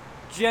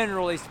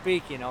 Generally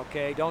speaking,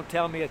 okay, don't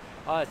tell me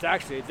it's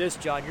actually this,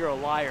 John, you're a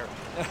liar.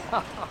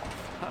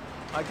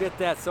 I get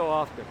that so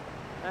often.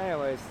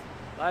 Anyways,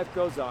 life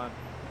goes on.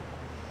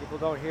 People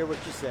don't hear what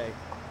you say.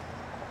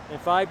 In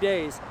 5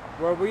 days,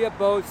 where we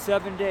abode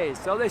 7 days.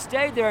 So they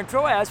stayed there in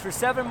Troas for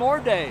 7 more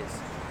days.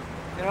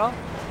 How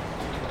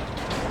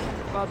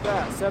about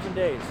that? 7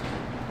 days.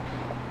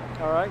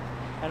 All right.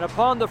 And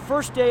upon the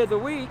first day of the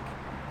week,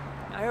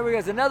 now here we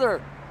go. The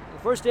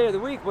first day of the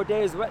week, what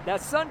day is that?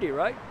 That's Sunday,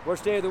 right?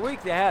 First day of the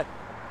week, a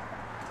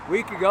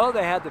week ago,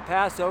 they had the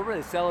Passover.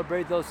 They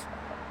celebrate those.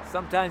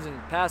 Sometimes in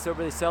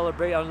Passover, they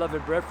celebrate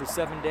unleavened bread for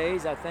 7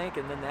 days, I think,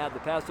 and then they have the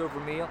Passover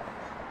meal,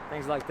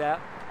 things like that.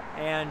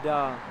 And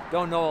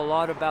don't know a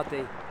lot about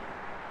the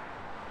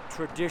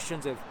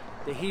traditions of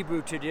the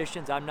Hebrew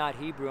traditions. I'm not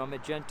Hebrew, I'm a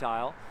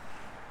Gentile,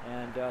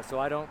 and so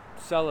I don't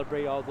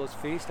celebrate all those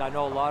feasts. I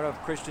know a lot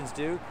of Christians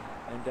do,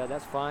 and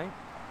that's fine.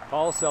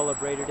 Paul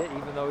celebrated it,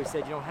 even though he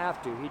said you don't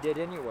have to. He did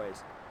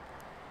anyways,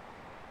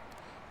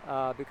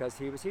 because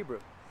he was Hebrew.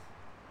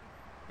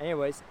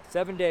 Anyways,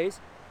 7 days,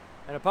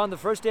 and upon the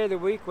first day of the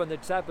week, when the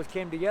disciples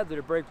came together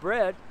to break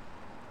bread,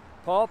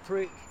 Paul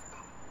preached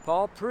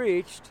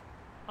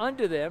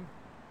unto them,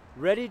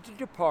 ready to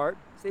depart.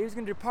 So he was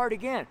going to depart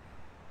again.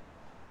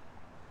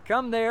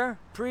 Come there,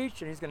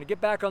 preach, and he's going to get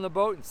back on the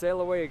boat and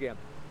sail away again.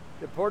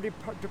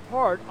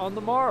 Depart on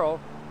the morrow.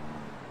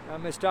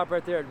 I'm going to stop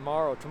right there.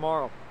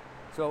 Tomorrow.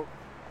 So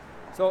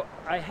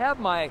I have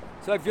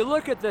so if you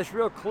look at this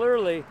real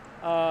clearly,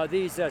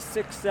 these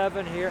 6,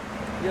 7 here,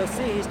 you'll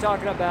see he's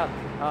talking about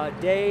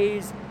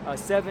days,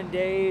 7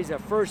 days, a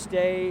first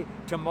day,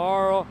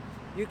 tomorrow.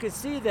 You can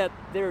see that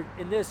there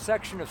in this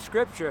section of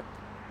Scripture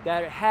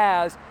that it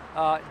has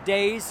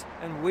days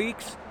and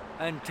weeks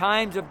and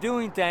times of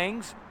doing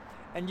things.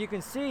 And you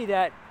can see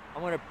that,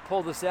 I'm going to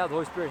pull this out, the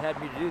Holy Spirit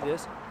had me to do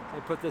this.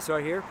 Let me put this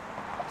right here.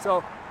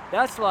 So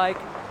that's like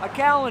a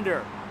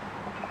calendar.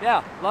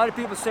 Yeah, a lot of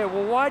people say,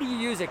 well, why do you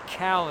use a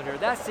calendar?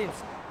 That seems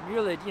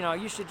really,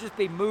 you should just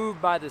be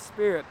moved by the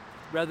Spirit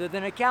rather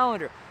than a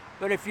calendar.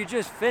 But if you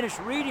just finish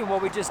reading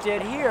what we just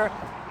did here,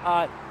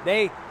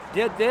 they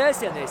did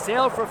this and they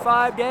sailed for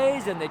 5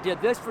 days and they did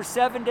this for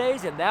 7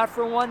 days and that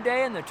for 1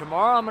 day, and then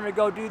tomorrow I'm going to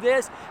go do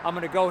this, I'm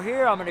going to go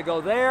here, I'm going to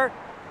go there.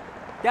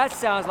 That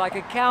sounds like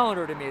a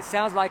calendar to me. It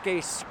sounds like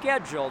a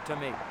schedule to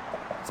me.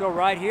 So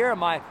right here in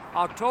my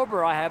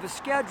October, I have a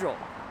schedule.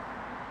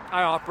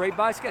 I operate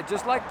by schedule,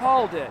 just like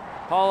Paul did.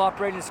 Paul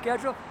operated a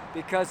schedule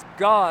because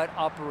God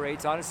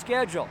operates on a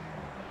schedule.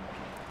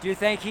 Do you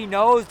think he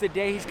knows the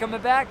day he's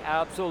coming back?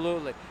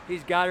 Absolutely.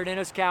 He's got it in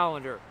his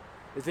calendar.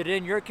 Is it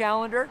in your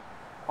calendar?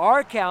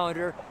 Our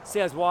calendar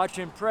says watch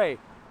and pray.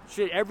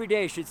 Every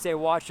day should say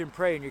watch and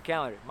pray in your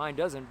calendar. Mine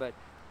doesn't, but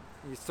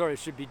you sort of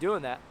should be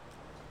doing that.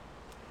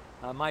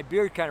 My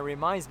beard kind of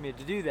reminds me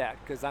to do that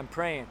because I'm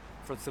praying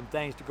for some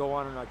things to go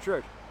on in our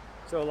church.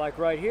 So like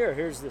right here,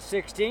 here's the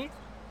 16th,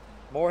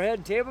 Moorhead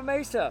and Table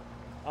Mesa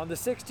on the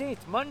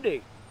 16th,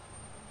 Monday.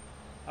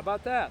 How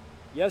about that?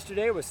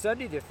 Yesterday was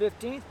Sunday the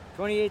 15th,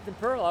 28th and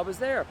Pearl. I was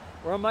there.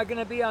 Where am I going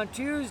to be on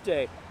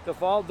Tuesday?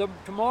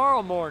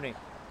 Tomorrow morning.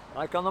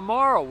 Like on the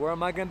morrow. Where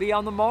am I going to be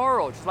on the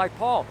morrow? Just like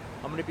Paul.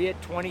 I'm going to be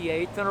at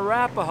 28th and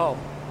Arapahoe.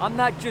 I'm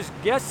not just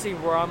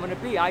guessing where I'm going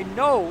to be. I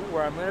know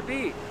where I'm going to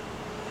be.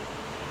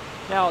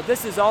 Now,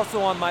 this is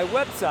also on my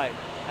website,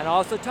 and I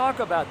also talk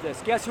about this.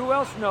 Guess who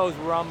else knows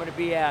where I'm going to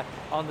be at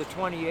on the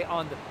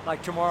 28th,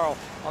 like tomorrow,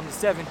 on the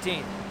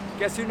 17th?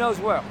 Guess who knows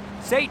where?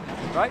 Satan,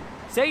 right?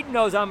 Satan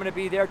knows I'm going to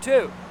be there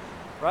too,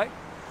 right?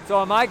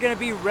 So am I going to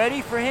be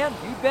ready for him?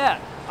 You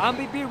bet. I'm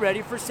going to be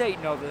ready for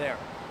Satan over there.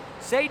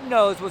 Satan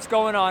knows what's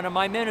going on in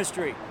my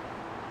ministry,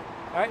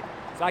 right?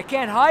 So I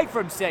can't hide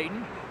from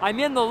Satan. I'm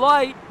in the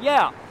light,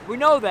 yeah, we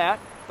know that,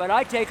 but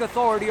I take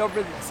authority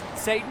over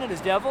Satan and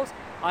his devils.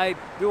 I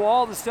do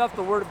all the stuff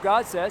the Word of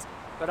God says,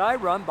 but I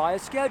run by a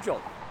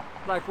schedule.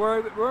 Like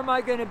where am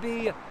I going to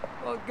be?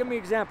 Well, give me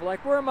an example.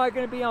 Like where am I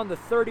going to be on the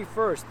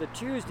 31st, the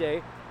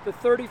Tuesday, the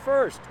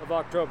 31st of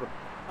October?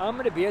 I'm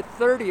going to be at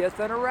 30th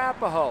and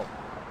Arapahoe.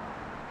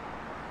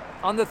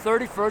 On the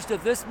 31st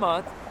of this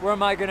month, where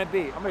am I going to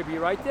be? I'm going to be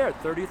right there,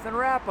 30th and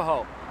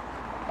Arapahoe.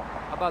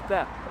 How about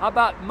that? How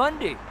about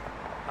Monday?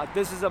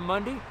 This is a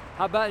Monday.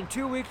 How about in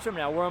 2 weeks from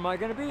now, where am I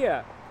going to be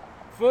at?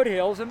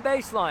 Foothills and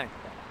Baseline.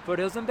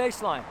 Foothills and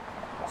Baseline.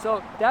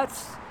 So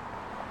that's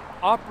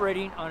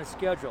operating on a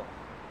schedule.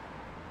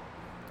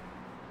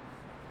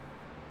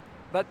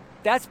 But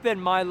that's been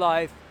my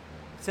life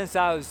since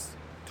I was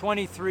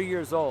 23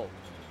 years old.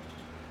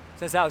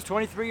 Since I was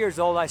 23 years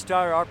old, I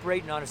started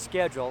operating on a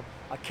schedule,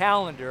 a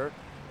calendar,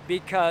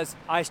 because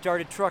I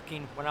started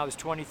trucking when I was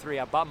 23.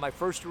 I bought my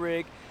first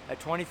rig at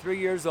 23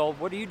 years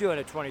old. What are you doing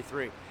at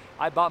 23?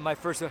 I bought my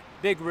first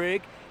big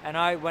rig and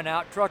I went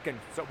out trucking.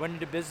 So I went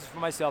into business for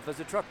myself as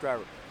a truck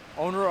driver,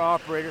 owner or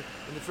operator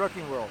in the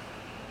trucking world.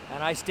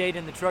 And I stayed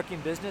in the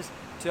trucking business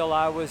till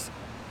I was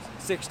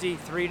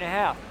 63 and a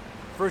half.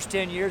 First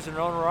 10 years an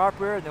owner or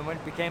operator, then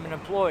became an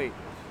employee.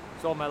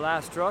 Sold my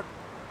last truck,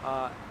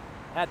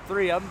 had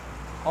 3 of them,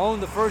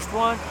 owned the first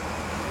one,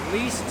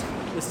 leased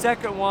the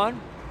second one,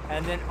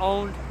 and then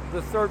owned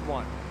the third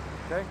one,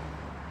 okay?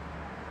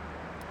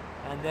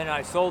 And then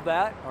I sold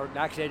that, or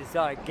actually I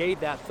decided I gave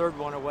that third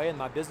one away in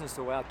my business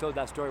away. I've told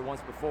that story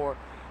once before.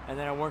 And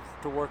then I went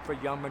to work for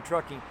Youngman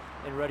Trucking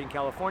in Redding,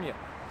 California,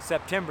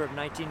 September of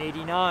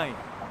 1989.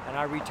 And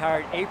I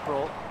retired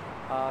April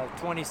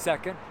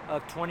 22nd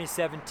of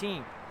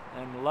 2017.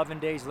 And 11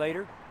 days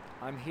later,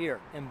 I'm here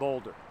in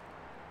Boulder.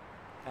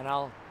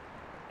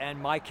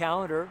 And my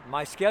calendar,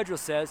 my schedule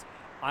says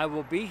I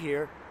will be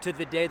here to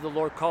the day the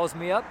Lord calls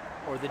me up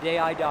or the day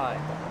I die.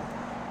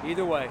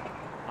 Either way,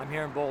 I'm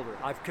here in Boulder.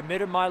 I've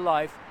committed my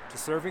life to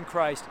serving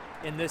Christ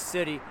in this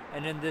city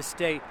and in this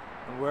state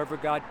and wherever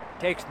God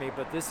takes me,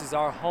 but this is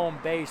our home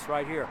base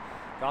right here,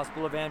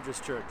 Gospel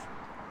Evangelist Church.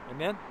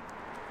 Amen?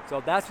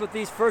 So that's what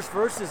these first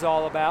verses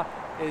all about,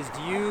 is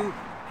do you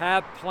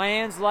have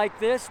plans like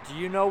this? Do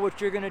you know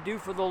what you're going to do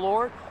for the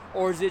Lord?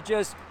 Or is it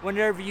just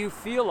whenever you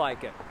feel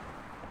like it?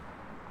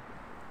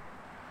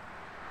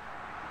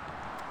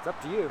 It's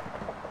up to you.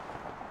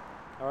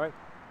 All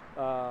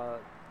right?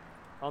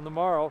 On the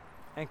morrow,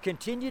 and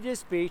continued his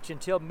speech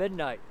until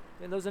midnight.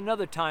 And there's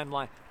another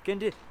timeline.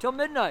 Till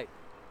midnight.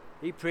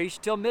 He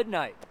preached till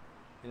midnight.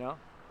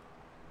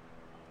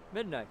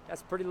 Midnight.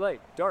 That's pretty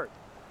late. Dark.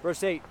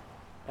 Verse 8.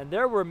 And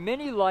there were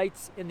many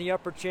lights in the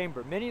upper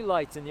chamber. Many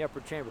lights in the upper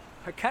chamber.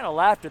 I kind of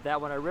laughed at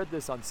that when I read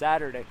this on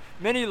Saturday.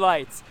 Many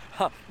lights.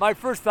 My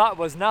first thought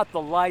was not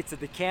the lights of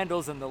the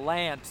candles and the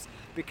lamps,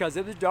 because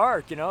it was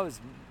dark, it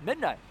was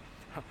midnight.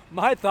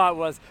 My thought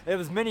was it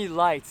was many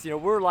lights.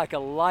 We're like a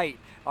light.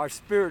 Our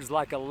spirit's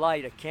like a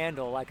light, a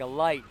candle, like a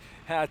light.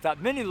 And I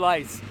thought many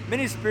lights,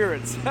 many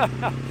spirits.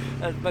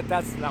 But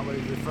that's not what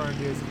he's referring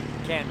to, is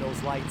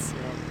candles, lights,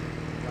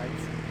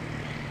 lights.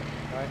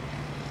 All right.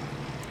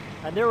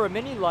 And there were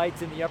many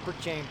lights in the upper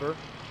chamber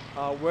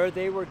where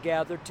they were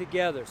gathered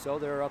together. So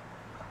they're up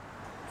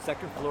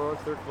second floor,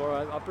 third floor,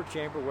 upper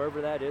chamber,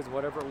 wherever that is,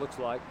 whatever it looks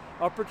like,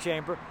 upper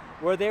chamber,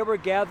 where they were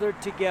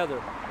gathered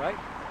together, right?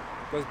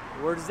 Because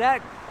where does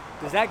that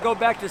go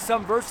back to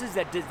some verses?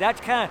 Does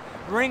that kind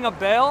of ring a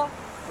bell,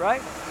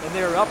 right? In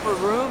their upper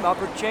room,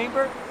 upper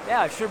chamber?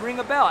 Yeah, it should ring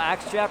a bell.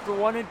 Acts chapter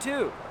 1 and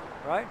 2,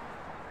 right?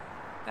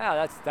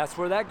 Yeah, that's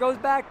where that goes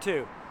back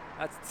to.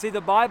 See,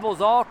 the Bible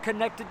is all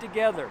connected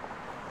together.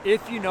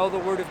 If you know the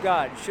Word of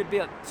God, it should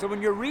be. So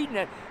when you're reading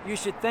it, you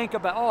should think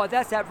about, oh,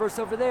 that's that verse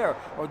over there,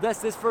 or that's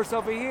this verse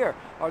over here,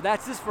 or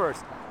that's this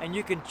verse, and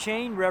you can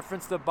chain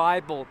reference the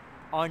Bible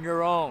on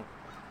your own.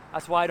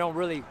 That's why I don't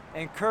really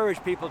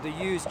encourage people to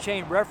use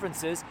chain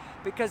references,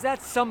 because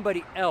that's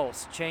somebody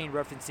else chain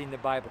referencing the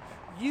Bible.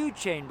 You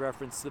chain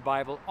reference the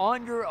Bible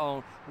on your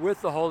own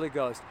with the Holy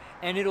Ghost,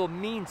 and it'll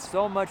mean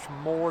so much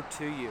more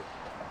to you.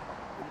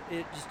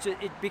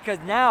 Because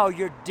now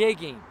you're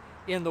digging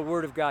in the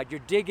Word of God. You're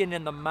digging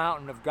in the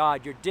mountain of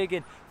God. You're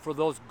digging for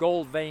those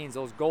gold veins,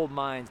 those gold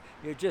mines.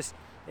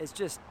 It's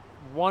just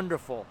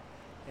wonderful.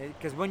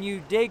 Because when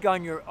you dig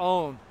on your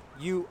own,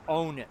 you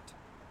own it.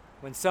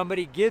 When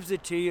somebody gives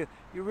it to you,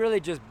 you're really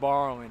just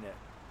borrowing it.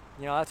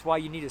 That's why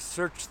you need to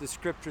search the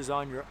Scriptures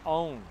on your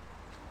own.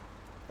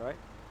 Right?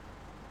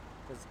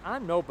 Because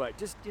I'm nobody.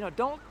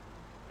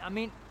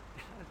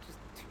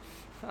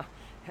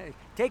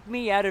 Take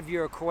me out of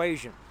your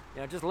equation.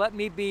 Just let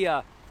me be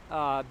a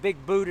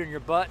big boot in your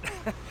butt.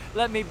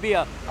 Let me be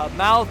a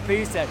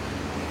mouthpiece that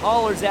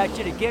hollers at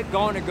you to get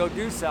going and go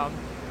do something.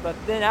 But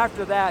then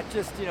after that,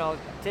 just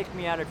take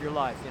me out of your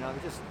life.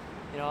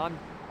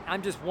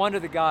 I'm just one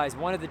of the guys,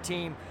 one of the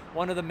team,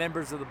 one of the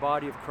members of the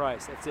body of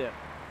Christ. That's it.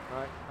 All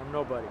right, I'm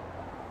nobody.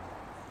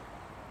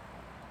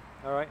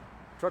 All right,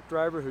 truck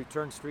driver who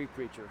turned street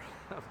preacher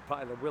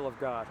by the will of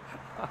God.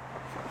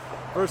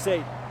 Verse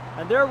 8.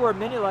 And there were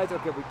many lights.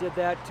 Okay, we did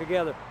that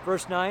together.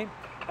 Verse 9.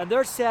 And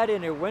there sat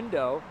in a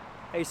window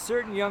a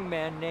certain young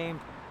man named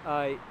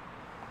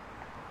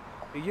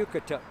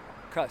Eutychus.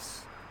 I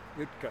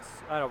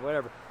don't know,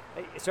 whatever.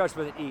 It starts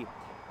with an E.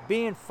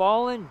 Being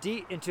fallen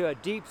deep into a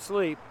deep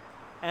sleep,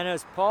 and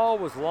as Paul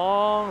was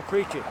long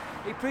preaching,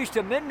 he preached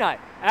till midnight.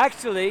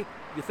 Actually,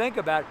 you think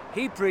about it,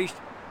 he preached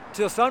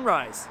till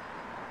sunrise.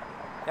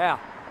 Yeah.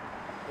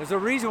 There's a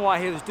reason why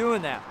he was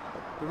doing that.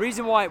 The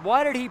reason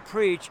why did he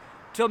preach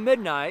till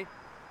midnight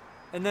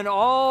and then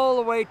all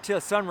the way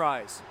till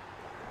sunrise?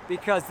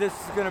 Because this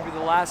is going to be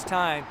the last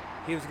time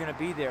he was going to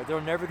be there.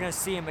 They're never going to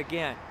see him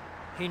again.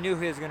 He knew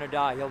he was going to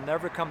die. He'll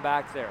never come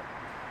back there.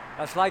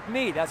 That's like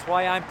me. That's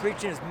why I'm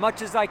preaching as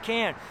much as I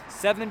can.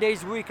 7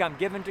 days a week I'm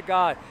giving to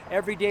God.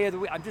 Every day of the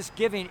week I'm just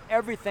giving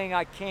everything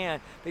I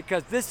can,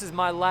 because this is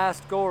my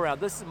last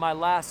go-around. This is my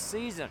last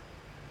season.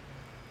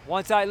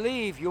 Once I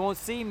leave, you won't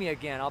see me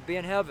again. I'll be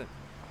in heaven.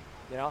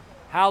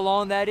 How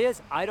long that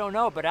is, I don't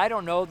know, but I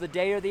don't know the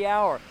day or the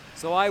hour.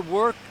 So I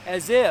work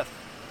as if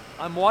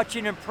I'm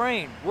watching and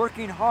praying,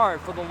 working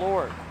hard for the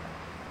Lord,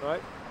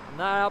 right? I'm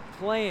not out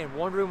playing,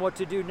 wondering what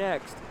to do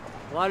next.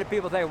 A lot of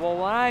people think, well,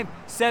 when I'm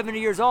 70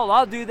 years old,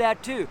 I'll do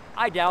that too.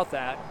 I doubt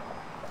that.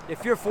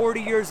 If you're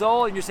 40 years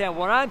old and you're saying,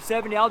 when I'm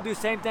 70, I'll do the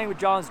same thing what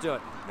John's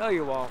doing. No,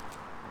 you won't.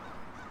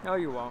 No,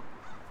 you won't.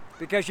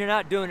 Because you're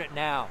not doing it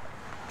now.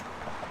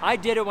 I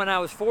did it when I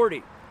was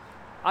 40.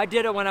 I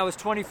did it when I was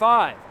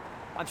 25.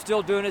 I'm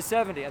still doing it at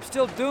 70. I'm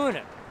still doing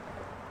it.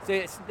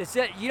 See,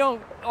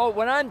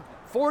 when I'm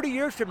 40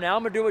 years from now,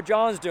 I'm going to do what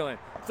John's doing.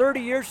 30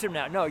 years from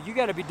now. No, you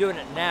got to be doing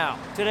it now,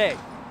 today.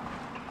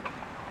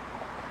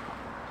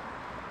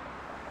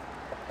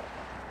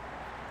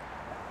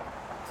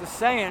 Just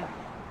saying.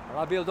 A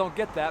lot of people don't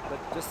get that, but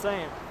just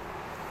saying.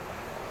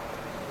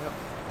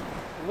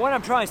 What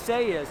I'm trying to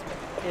say is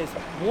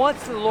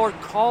once the Lord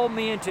called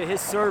me into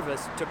His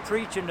service to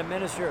preach and to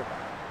minister,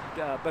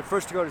 but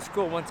first to go to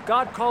school. Once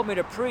God called me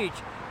to preach,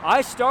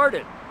 I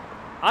started.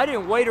 I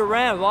didn't wait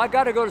around. Well, I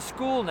got to go to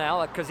school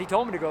now because He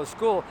told me to go to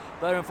school.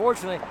 But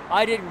unfortunately,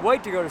 I didn't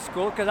wait to go to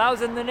school because I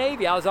was in the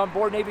Navy. I was on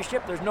board Navy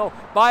ship. There's no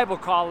Bible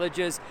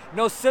colleges,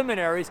 no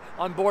seminaries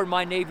on board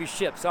my Navy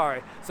ship.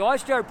 Sorry. So I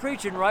started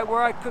preaching right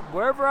where I could,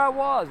 wherever I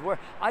was. Where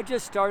I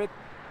just started.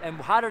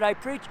 And how did I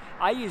preach?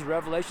 I used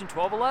Revelation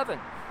 12:11.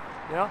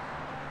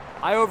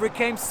 I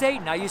overcame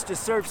Satan. I used to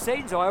serve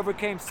Satan, so I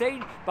overcame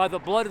Satan by the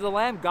blood of the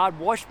Lamb. God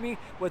washed me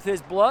with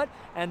His blood,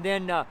 and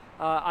then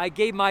I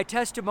gave my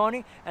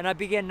testimony, and I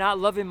began not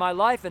loving my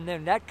life, and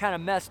then that kind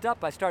of messed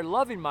up. I started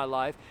loving my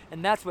life,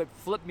 and that's what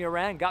flipped me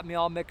around, got me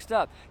all mixed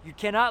up. You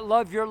cannot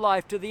love your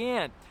life to the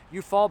end.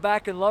 You fall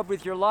back in love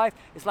with your life,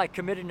 it's like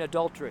committing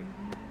adultery.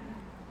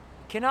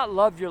 You cannot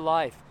love your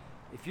life.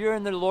 If you're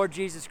in the Lord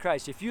Jesus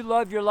Christ, if you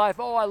love your life,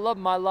 oh, I love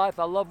my life,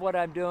 I love what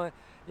I'm doing,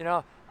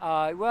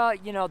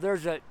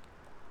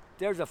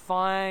 there's a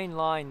fine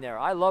line there.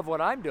 I love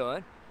what I'm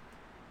doing,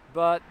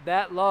 but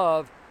that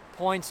love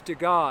points to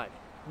God,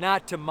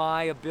 not to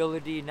my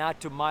ability, not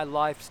to my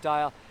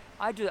lifestyle.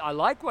 I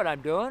like what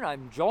I'm doing,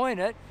 I'm enjoying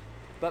it,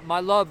 but my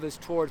love is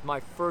towards my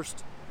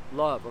first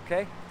love,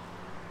 okay?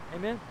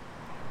 Amen?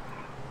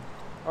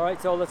 All right,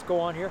 so let's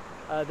go on here.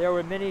 There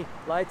were many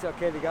lights.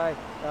 Okay, the guy,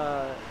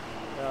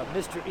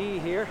 Mr. E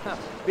here,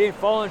 being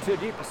fallen into a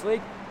deeper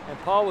sleep, and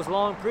Paul was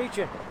long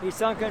preaching. He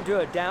sunk into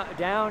a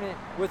down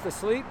with the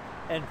sleep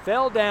and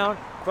fell down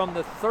from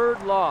the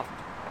third loft.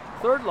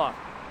 Third loft.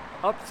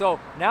 Up. So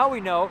now we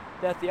know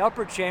that the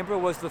upper chamber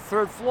was the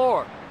third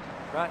floor,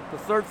 right? The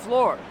third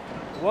floor.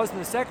 It wasn't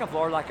the second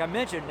floor, like I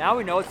mentioned. Now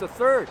we know it's the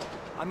third.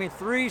 I mean,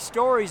 3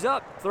 stories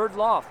up, third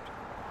loft.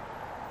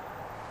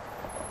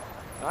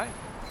 Right?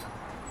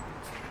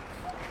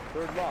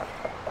 Third loft.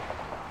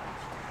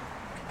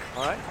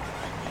 All right.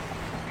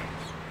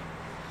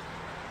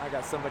 I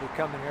got somebody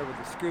coming here with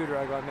a scooter.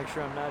 I gotta make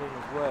sure I'm not in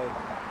his way.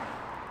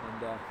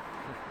 And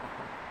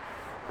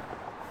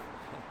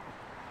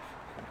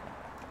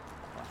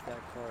watch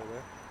that car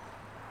there.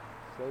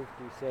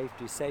 Safety,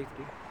 safety,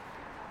 safety.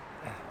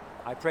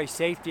 I pray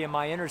safety in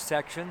my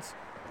intersections.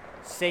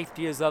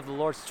 Safety is of the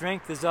Lord.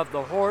 Strength is of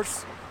the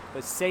horse,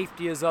 but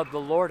safety is of the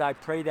Lord. I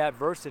pray that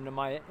verse into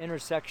my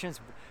intersections.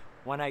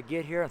 When I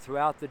get here and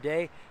throughout the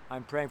day,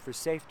 I'm praying for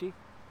safety.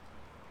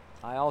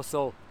 I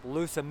also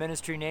loose a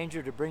ministering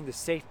angel to bring the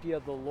safety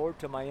of the Lord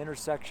to my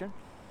intersection.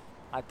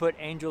 I put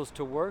angels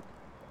to work.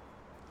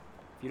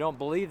 If you don't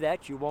believe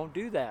that, you won't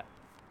do that.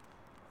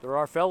 They're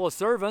our fellow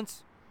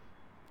servants.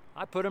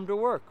 I put them to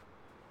work.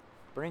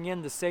 Bring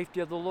in the safety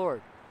of the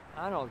Lord.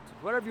 I don't know,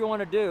 whatever you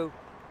want to do.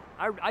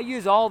 I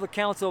use all the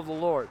counsel of the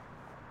Lord.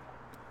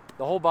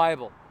 The whole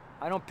Bible.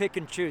 I don't pick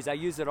and choose. I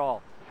use it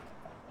all.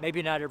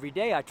 Maybe not every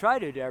day. I try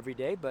to do it every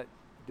day, but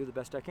do the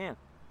best I can.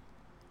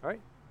 All right?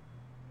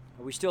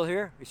 Are we still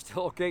here? You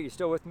still okay? You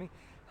still with me?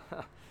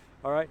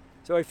 All right.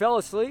 So he fell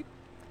asleep,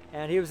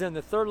 and he was in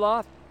the third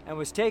loft and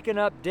was taken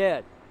up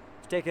dead.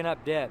 Was taken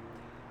up dead.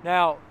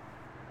 Now,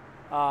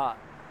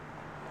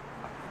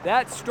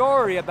 that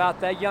story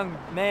about that young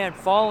man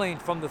falling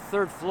from the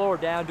third floor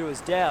down to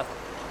his death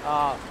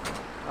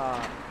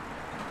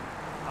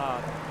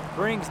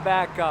brings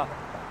back a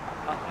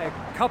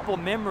couple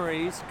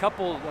memories,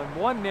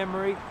 one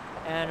memory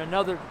and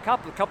another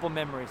couple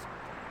memories.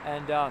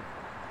 And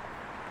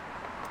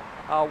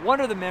one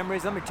of the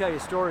memories, let me tell you a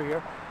story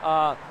here.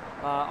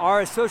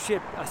 Our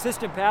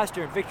assistant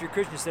pastor in Victory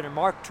Christian Center,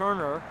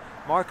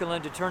 Mark and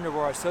Linda Turner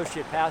were our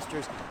associate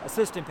pastors,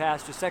 assistant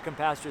pastors, second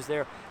pastors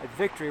there at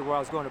Victory, where I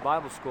was going to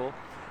Bible school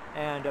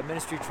and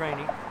ministry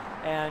training.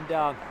 And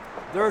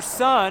their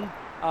son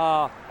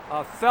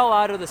fell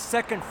out of the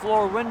second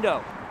floor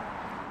window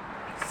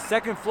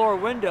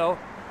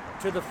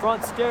to the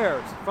front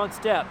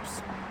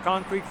steps,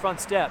 concrete front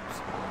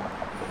steps.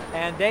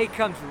 And they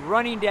comes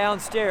running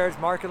downstairs,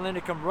 Mark and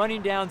Linda come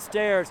running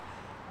downstairs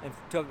and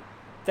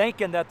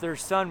thinking that their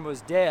son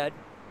was dead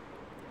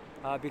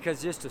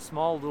because just a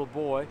small little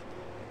boy,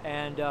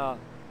 and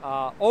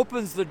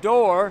opens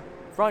the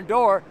front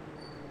door,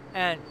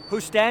 and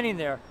who's standing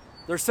there?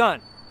 Their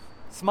son,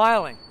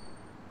 smiling.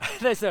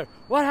 They said,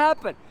 "What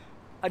happened?"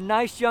 A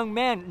nice young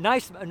man,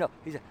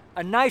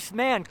 a nice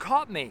man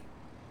caught me.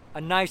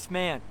 A nice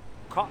man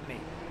caught me.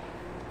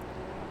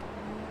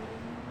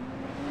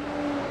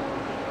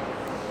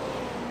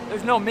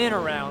 There's no men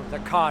around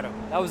that caught him.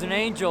 That was an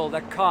angel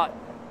that caught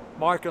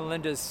Mark and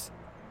Linda's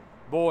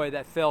boy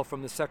that fell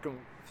from the second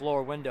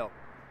floor window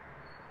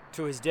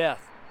to his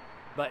death.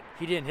 But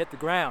he didn't hit the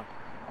ground.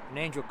 An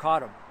angel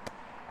caught him.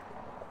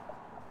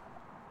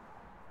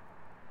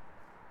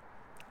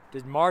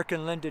 Did Mark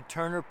and Linda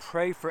Turner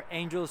pray for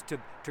angels to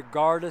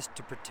guard us,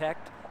 to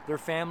protect their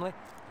family?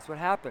 That's what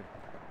happened.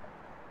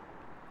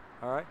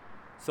 All right?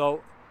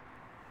 So,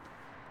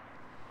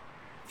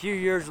 a few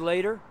years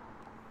later,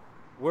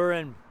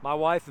 my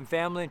wife and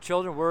family and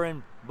children, we're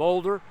in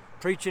Boulder,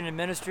 preaching and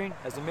ministering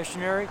as a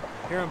missionary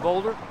here in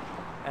Boulder,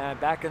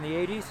 back in the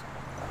 80s,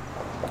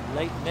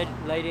 late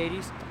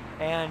 80s.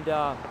 And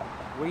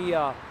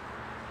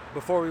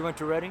before we went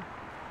to Redding.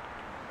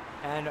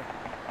 And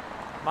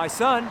my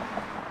son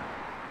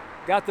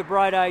got the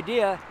bright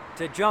idea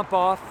to jump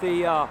off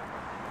the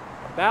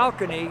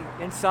balcony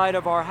inside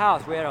of our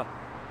house.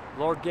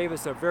 Lord gave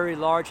us a very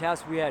large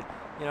house. We had,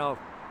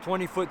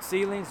 20-foot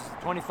ceilings,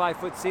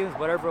 25-foot ceilings,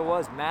 whatever it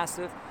was,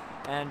 massive,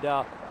 and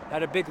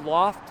had a big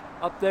loft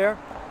up there.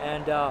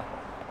 And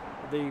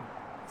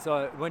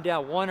so it went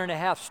down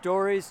 1.5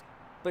 stories,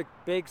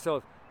 big.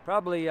 So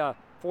probably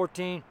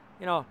 14,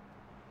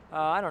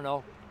 I don't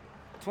know,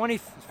 20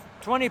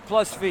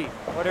 plus feet,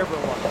 whatever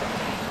it was.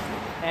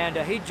 And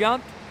he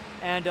jumped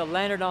and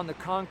landed on the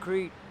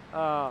concrete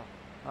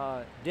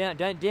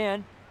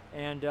den,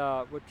 and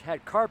which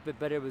had carpet,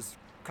 but it was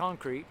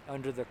concrete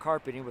under the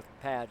carpeting with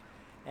a pad,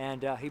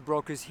 and he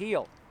broke his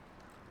heel.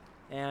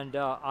 And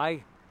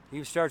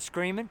he started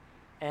screaming,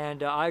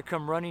 and I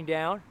come running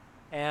down,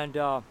 and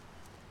the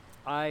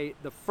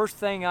first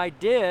thing I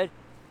did,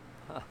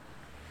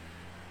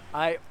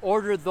 I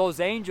ordered those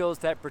angels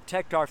that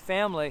protect our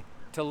family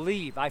to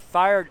leave. I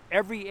fired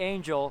every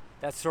angel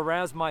that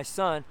surrounds my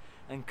son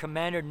and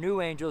commanded new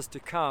angels to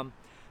come,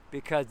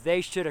 because they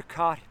should have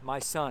caught my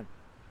son.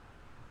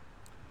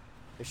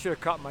 They should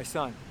have caught my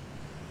son.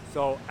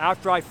 So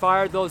after I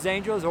fired those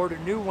angels,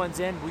 ordered new ones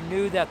in, we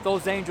knew that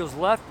those angels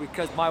left,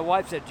 because my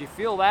wife said, "Do you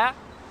feel that?"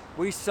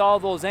 we saw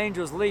those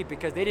angels leave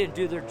because they didn't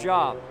do their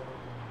job.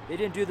 They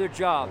didn't do their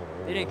job.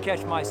 They didn't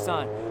catch my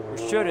son, or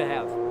should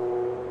have.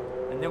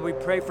 And then we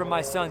prayed for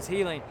my son's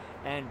healing,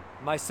 and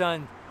my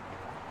son's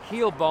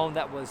heel bone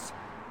that was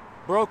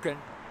broken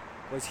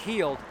was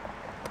healed.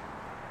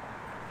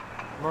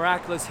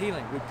 Miraculous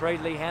healing. We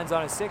prayed, lay hands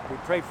on his sick. We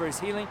prayed for his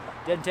healing.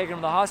 Didn't take him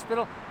to the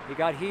hospital. He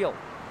got healed.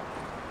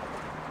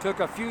 Took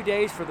a few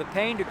days for the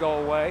pain to go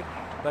away,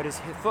 but his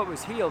foot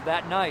was healed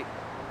that night.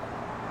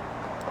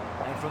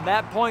 And from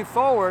that point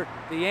forward,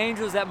 the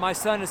angels that my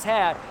son has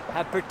had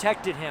have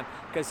protected him,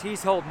 because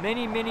he's told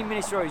many, many,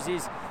 many stories.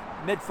 He's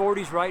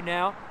mid-40s right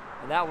now,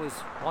 and that was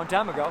a long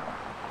time ago.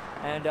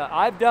 And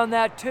I've done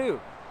that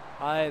too.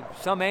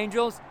 Some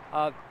angels,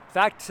 in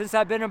fact, since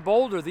I've been in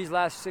Boulder these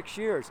last 6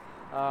 years,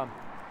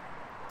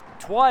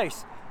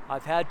 twice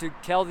I've had to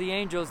tell the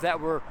angels that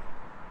were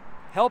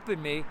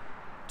helping me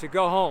to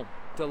go home,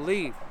 to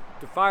leave,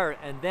 to fire.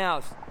 And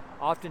now,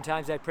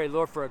 oftentimes I pray,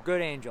 Lord, for a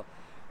good angel.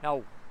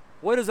 Now,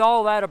 what is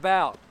all that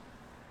about?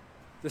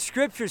 The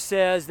scripture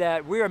says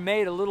that we are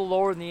made a little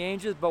lower than the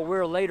angels, but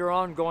we're later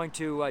on going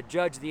to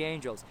judge the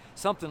angels.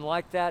 Something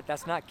like that.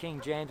 That's not King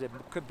James. It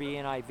could be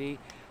NIV.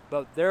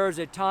 But there is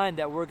a time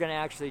that we're going to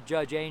actually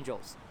judge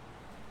angels.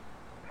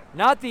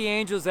 Not the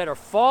angels that are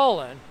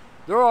fallen.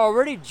 They're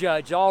already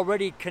judged,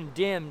 already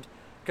condemned,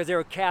 because they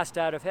were cast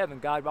out of heaven.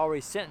 God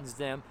already sentenced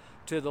them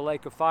to the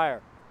lake of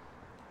fire.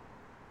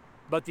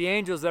 But the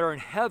angels that are in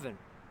heaven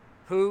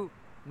who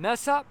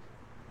mess up,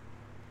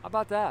 how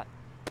about that?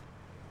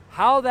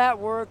 How that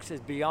works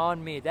is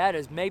beyond me. That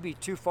is maybe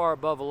too far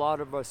above a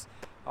lot of us,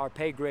 our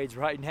pay grades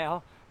right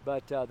now,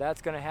 but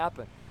that's going to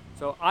happen.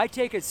 So I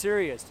take it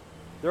serious.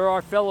 They're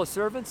our fellow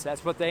servants.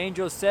 That's what the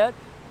angels said.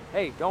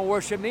 Hey, don't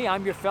worship me.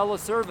 I'm your fellow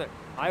servant.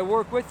 I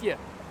work with you.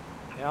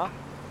 Yeah?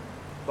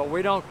 But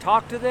we don't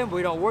talk to them.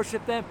 We don't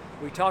worship them.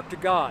 We talk to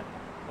God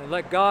and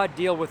let God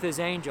deal with his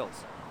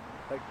angels.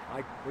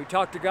 We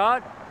talk to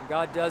God, and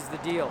God does the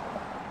deal.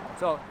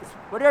 So it's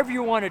whatever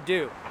you want to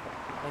do.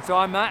 And so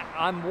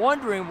I'm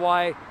wondering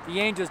why the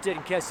angels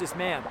didn't catch this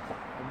man.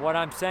 And what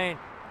I'm saying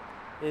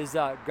is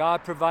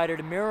God provided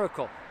a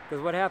miracle.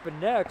 Because what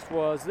happened next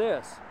was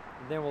this.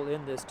 And then we'll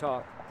end this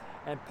talk.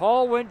 And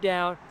Paul went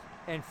down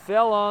and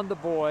fell on the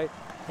boy,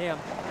 him,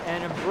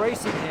 and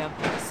embracing him,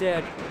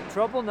 said,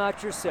 "Trouble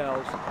not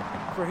yourselves,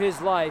 for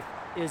his life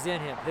is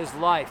in him." His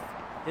life.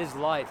 His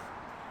life.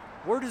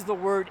 Where does the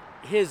word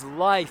 "his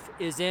life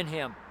is in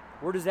him"?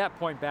 Where does that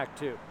point back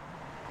to?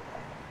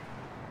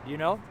 You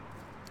know?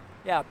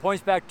 Yeah, it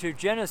points back to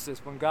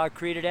Genesis when God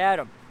created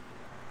Adam.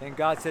 Then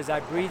God says, "I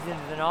breathed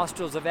into the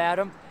nostrils of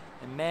Adam,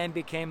 and man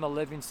became a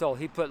living soul."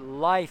 He put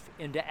life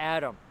into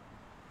Adam.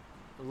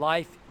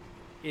 Life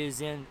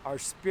is in our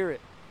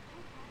spirit.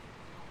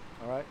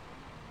 All right?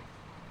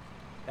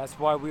 That's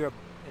why we are,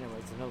 anyway,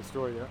 it's another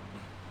story there.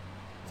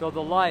 So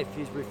the life,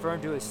 he's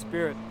referring to his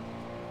spirit.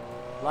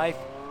 Life,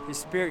 his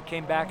spirit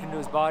came back into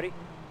his body.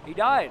 He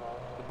died.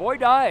 The boy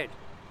died.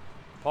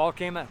 Paul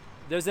came out.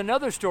 There's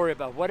another story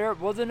about whatever.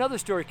 What's another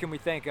story can we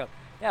think of?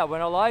 Yeah, when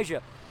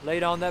Elijah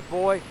laid on that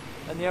boy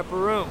in the upper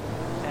room,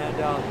 and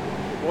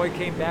the boy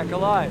came back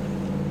alive.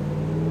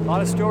 A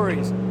lot of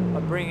stories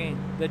of bringing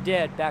the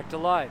dead back to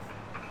life.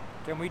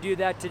 Can we do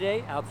that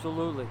today?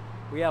 Absolutely.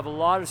 We have a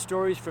lot of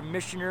stories from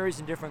missionaries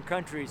in different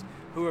countries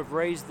who have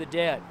raised the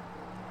dead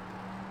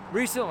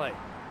recently.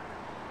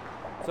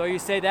 So you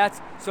say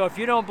so if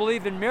you don't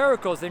believe in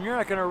miracles, then you're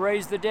not going to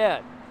raise the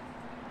dead.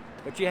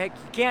 But you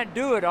can't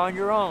do it on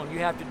your own. You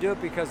have to do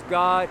it because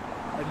God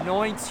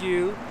anoints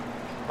you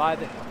by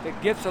the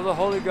gifts of the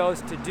Holy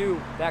Ghost to do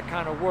that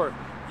kind of work.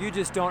 You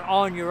just don't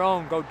on your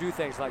own go do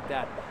things like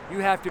that. You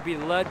have to be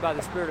led by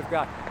the Spirit of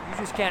God. You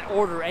just can't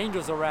order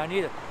angels around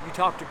either. You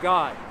talk to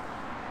God.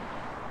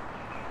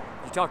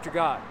 You talk to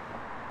God.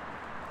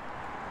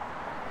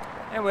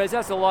 Anyways,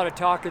 that's a lot of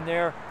talking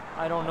there.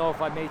 I don't know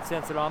if I made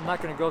sense at all. I'm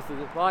not going to go through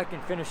this. Well, I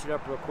can finish it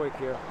up real quick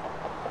here.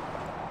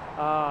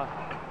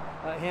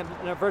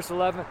 Verse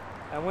 11,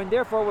 "And when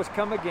therefore was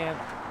come again,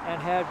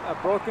 and had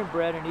broken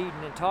bread and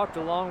eaten, and talked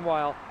a long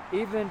while,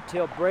 even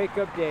till break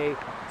of day,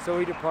 so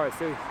he departed."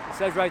 So it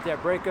says right there,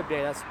 break of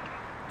day, that's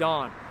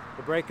dawn,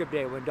 the break of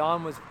day. When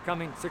dawn was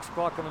coming, 6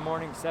 o'clock in the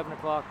morning, 7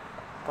 o'clock,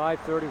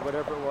 5:30,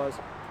 whatever it was.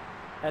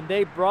 "And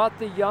they brought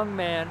the young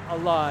man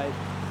alive,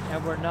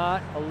 and were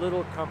not a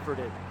little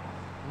comforted."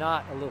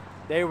 Not a little.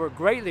 They were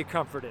greatly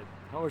comforted.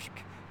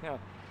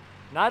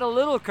 Not a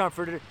little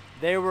comforted,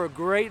 they were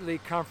greatly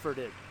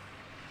comforted.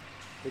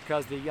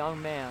 Because the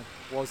young man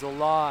was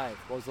alive,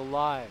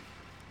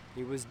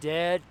 He was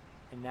dead,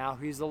 and now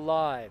he's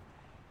alive.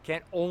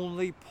 Can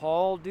only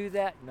Paul do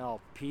that?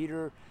 No,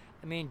 Peter,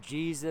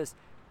 Jesus.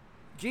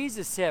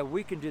 Jesus said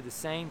we can do the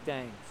same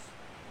things.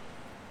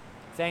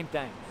 Same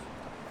things.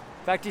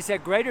 In fact, he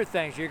said greater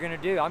things you're going to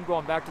do. I'm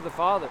going back to the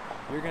Father.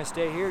 You're going to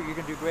stay here. You're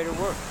going to do greater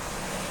work.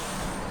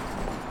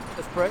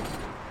 Let's pray.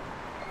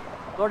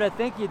 Lord, I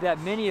thank you that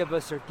many of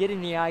us are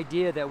getting the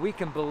idea that we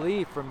can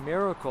believe for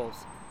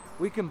miracles.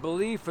 We can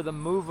believe for the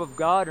move of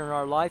God in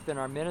our life and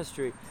our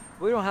ministry.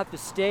 We don't have to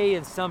stay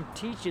in some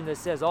teaching that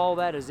says all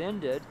that is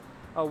ended.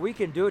 we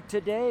can do it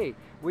today.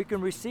 We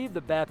can receive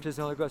the baptism of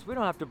the Holy Ghost. We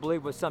don't have to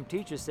believe what some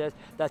teacher says,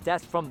 that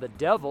that's from the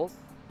devil.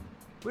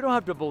 We don't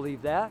have to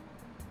believe that.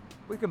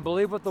 We can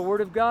believe what the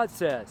Word of God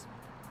says.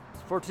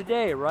 It's for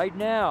today, right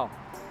now.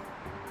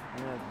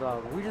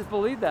 And we just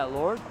believe that,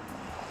 Lord.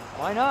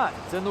 Why not?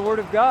 It's in the Word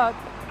of God.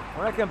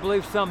 We're not going to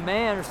believe some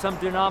man or some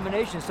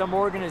denomination, some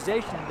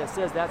organization that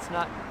says that's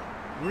not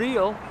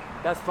real,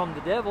 that's from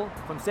the devil,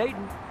 from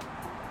Satan.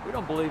 We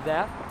don't believe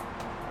that.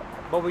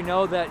 But we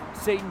know that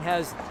Satan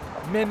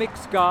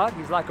mimics God.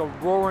 He's like a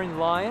roaring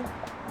lion.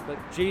 But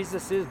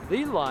Jesus is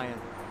the lion.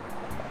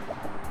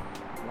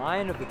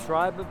 Lion of the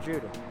tribe of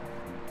Judah.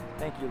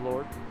 Thank you,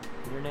 Lord.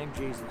 In your name,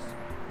 Jesus.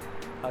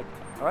 All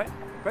right.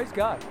 Praise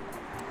God.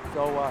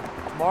 So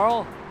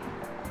tomorrow,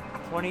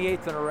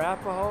 28th in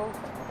Arapahoe,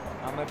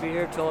 I'm going to be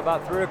here till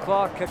about 3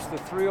 o'clock, catch the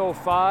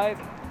 3:05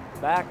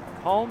 back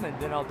home, and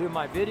then I'll do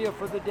my video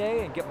for the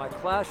day and get my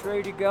class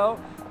ready to go.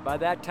 By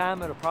that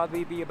time, it'll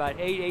probably be about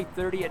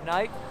 8:30 at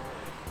night.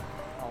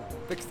 I'll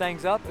fix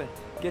things up and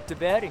get to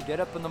bed and get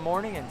up in the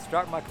morning and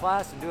start my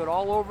class and do it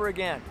all over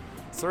again,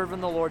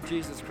 serving the Lord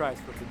Jesus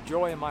Christ with the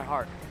joy in my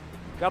heart.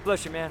 God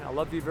bless you, man. I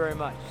love you very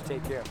much.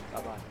 Take care.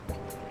 Bye-bye.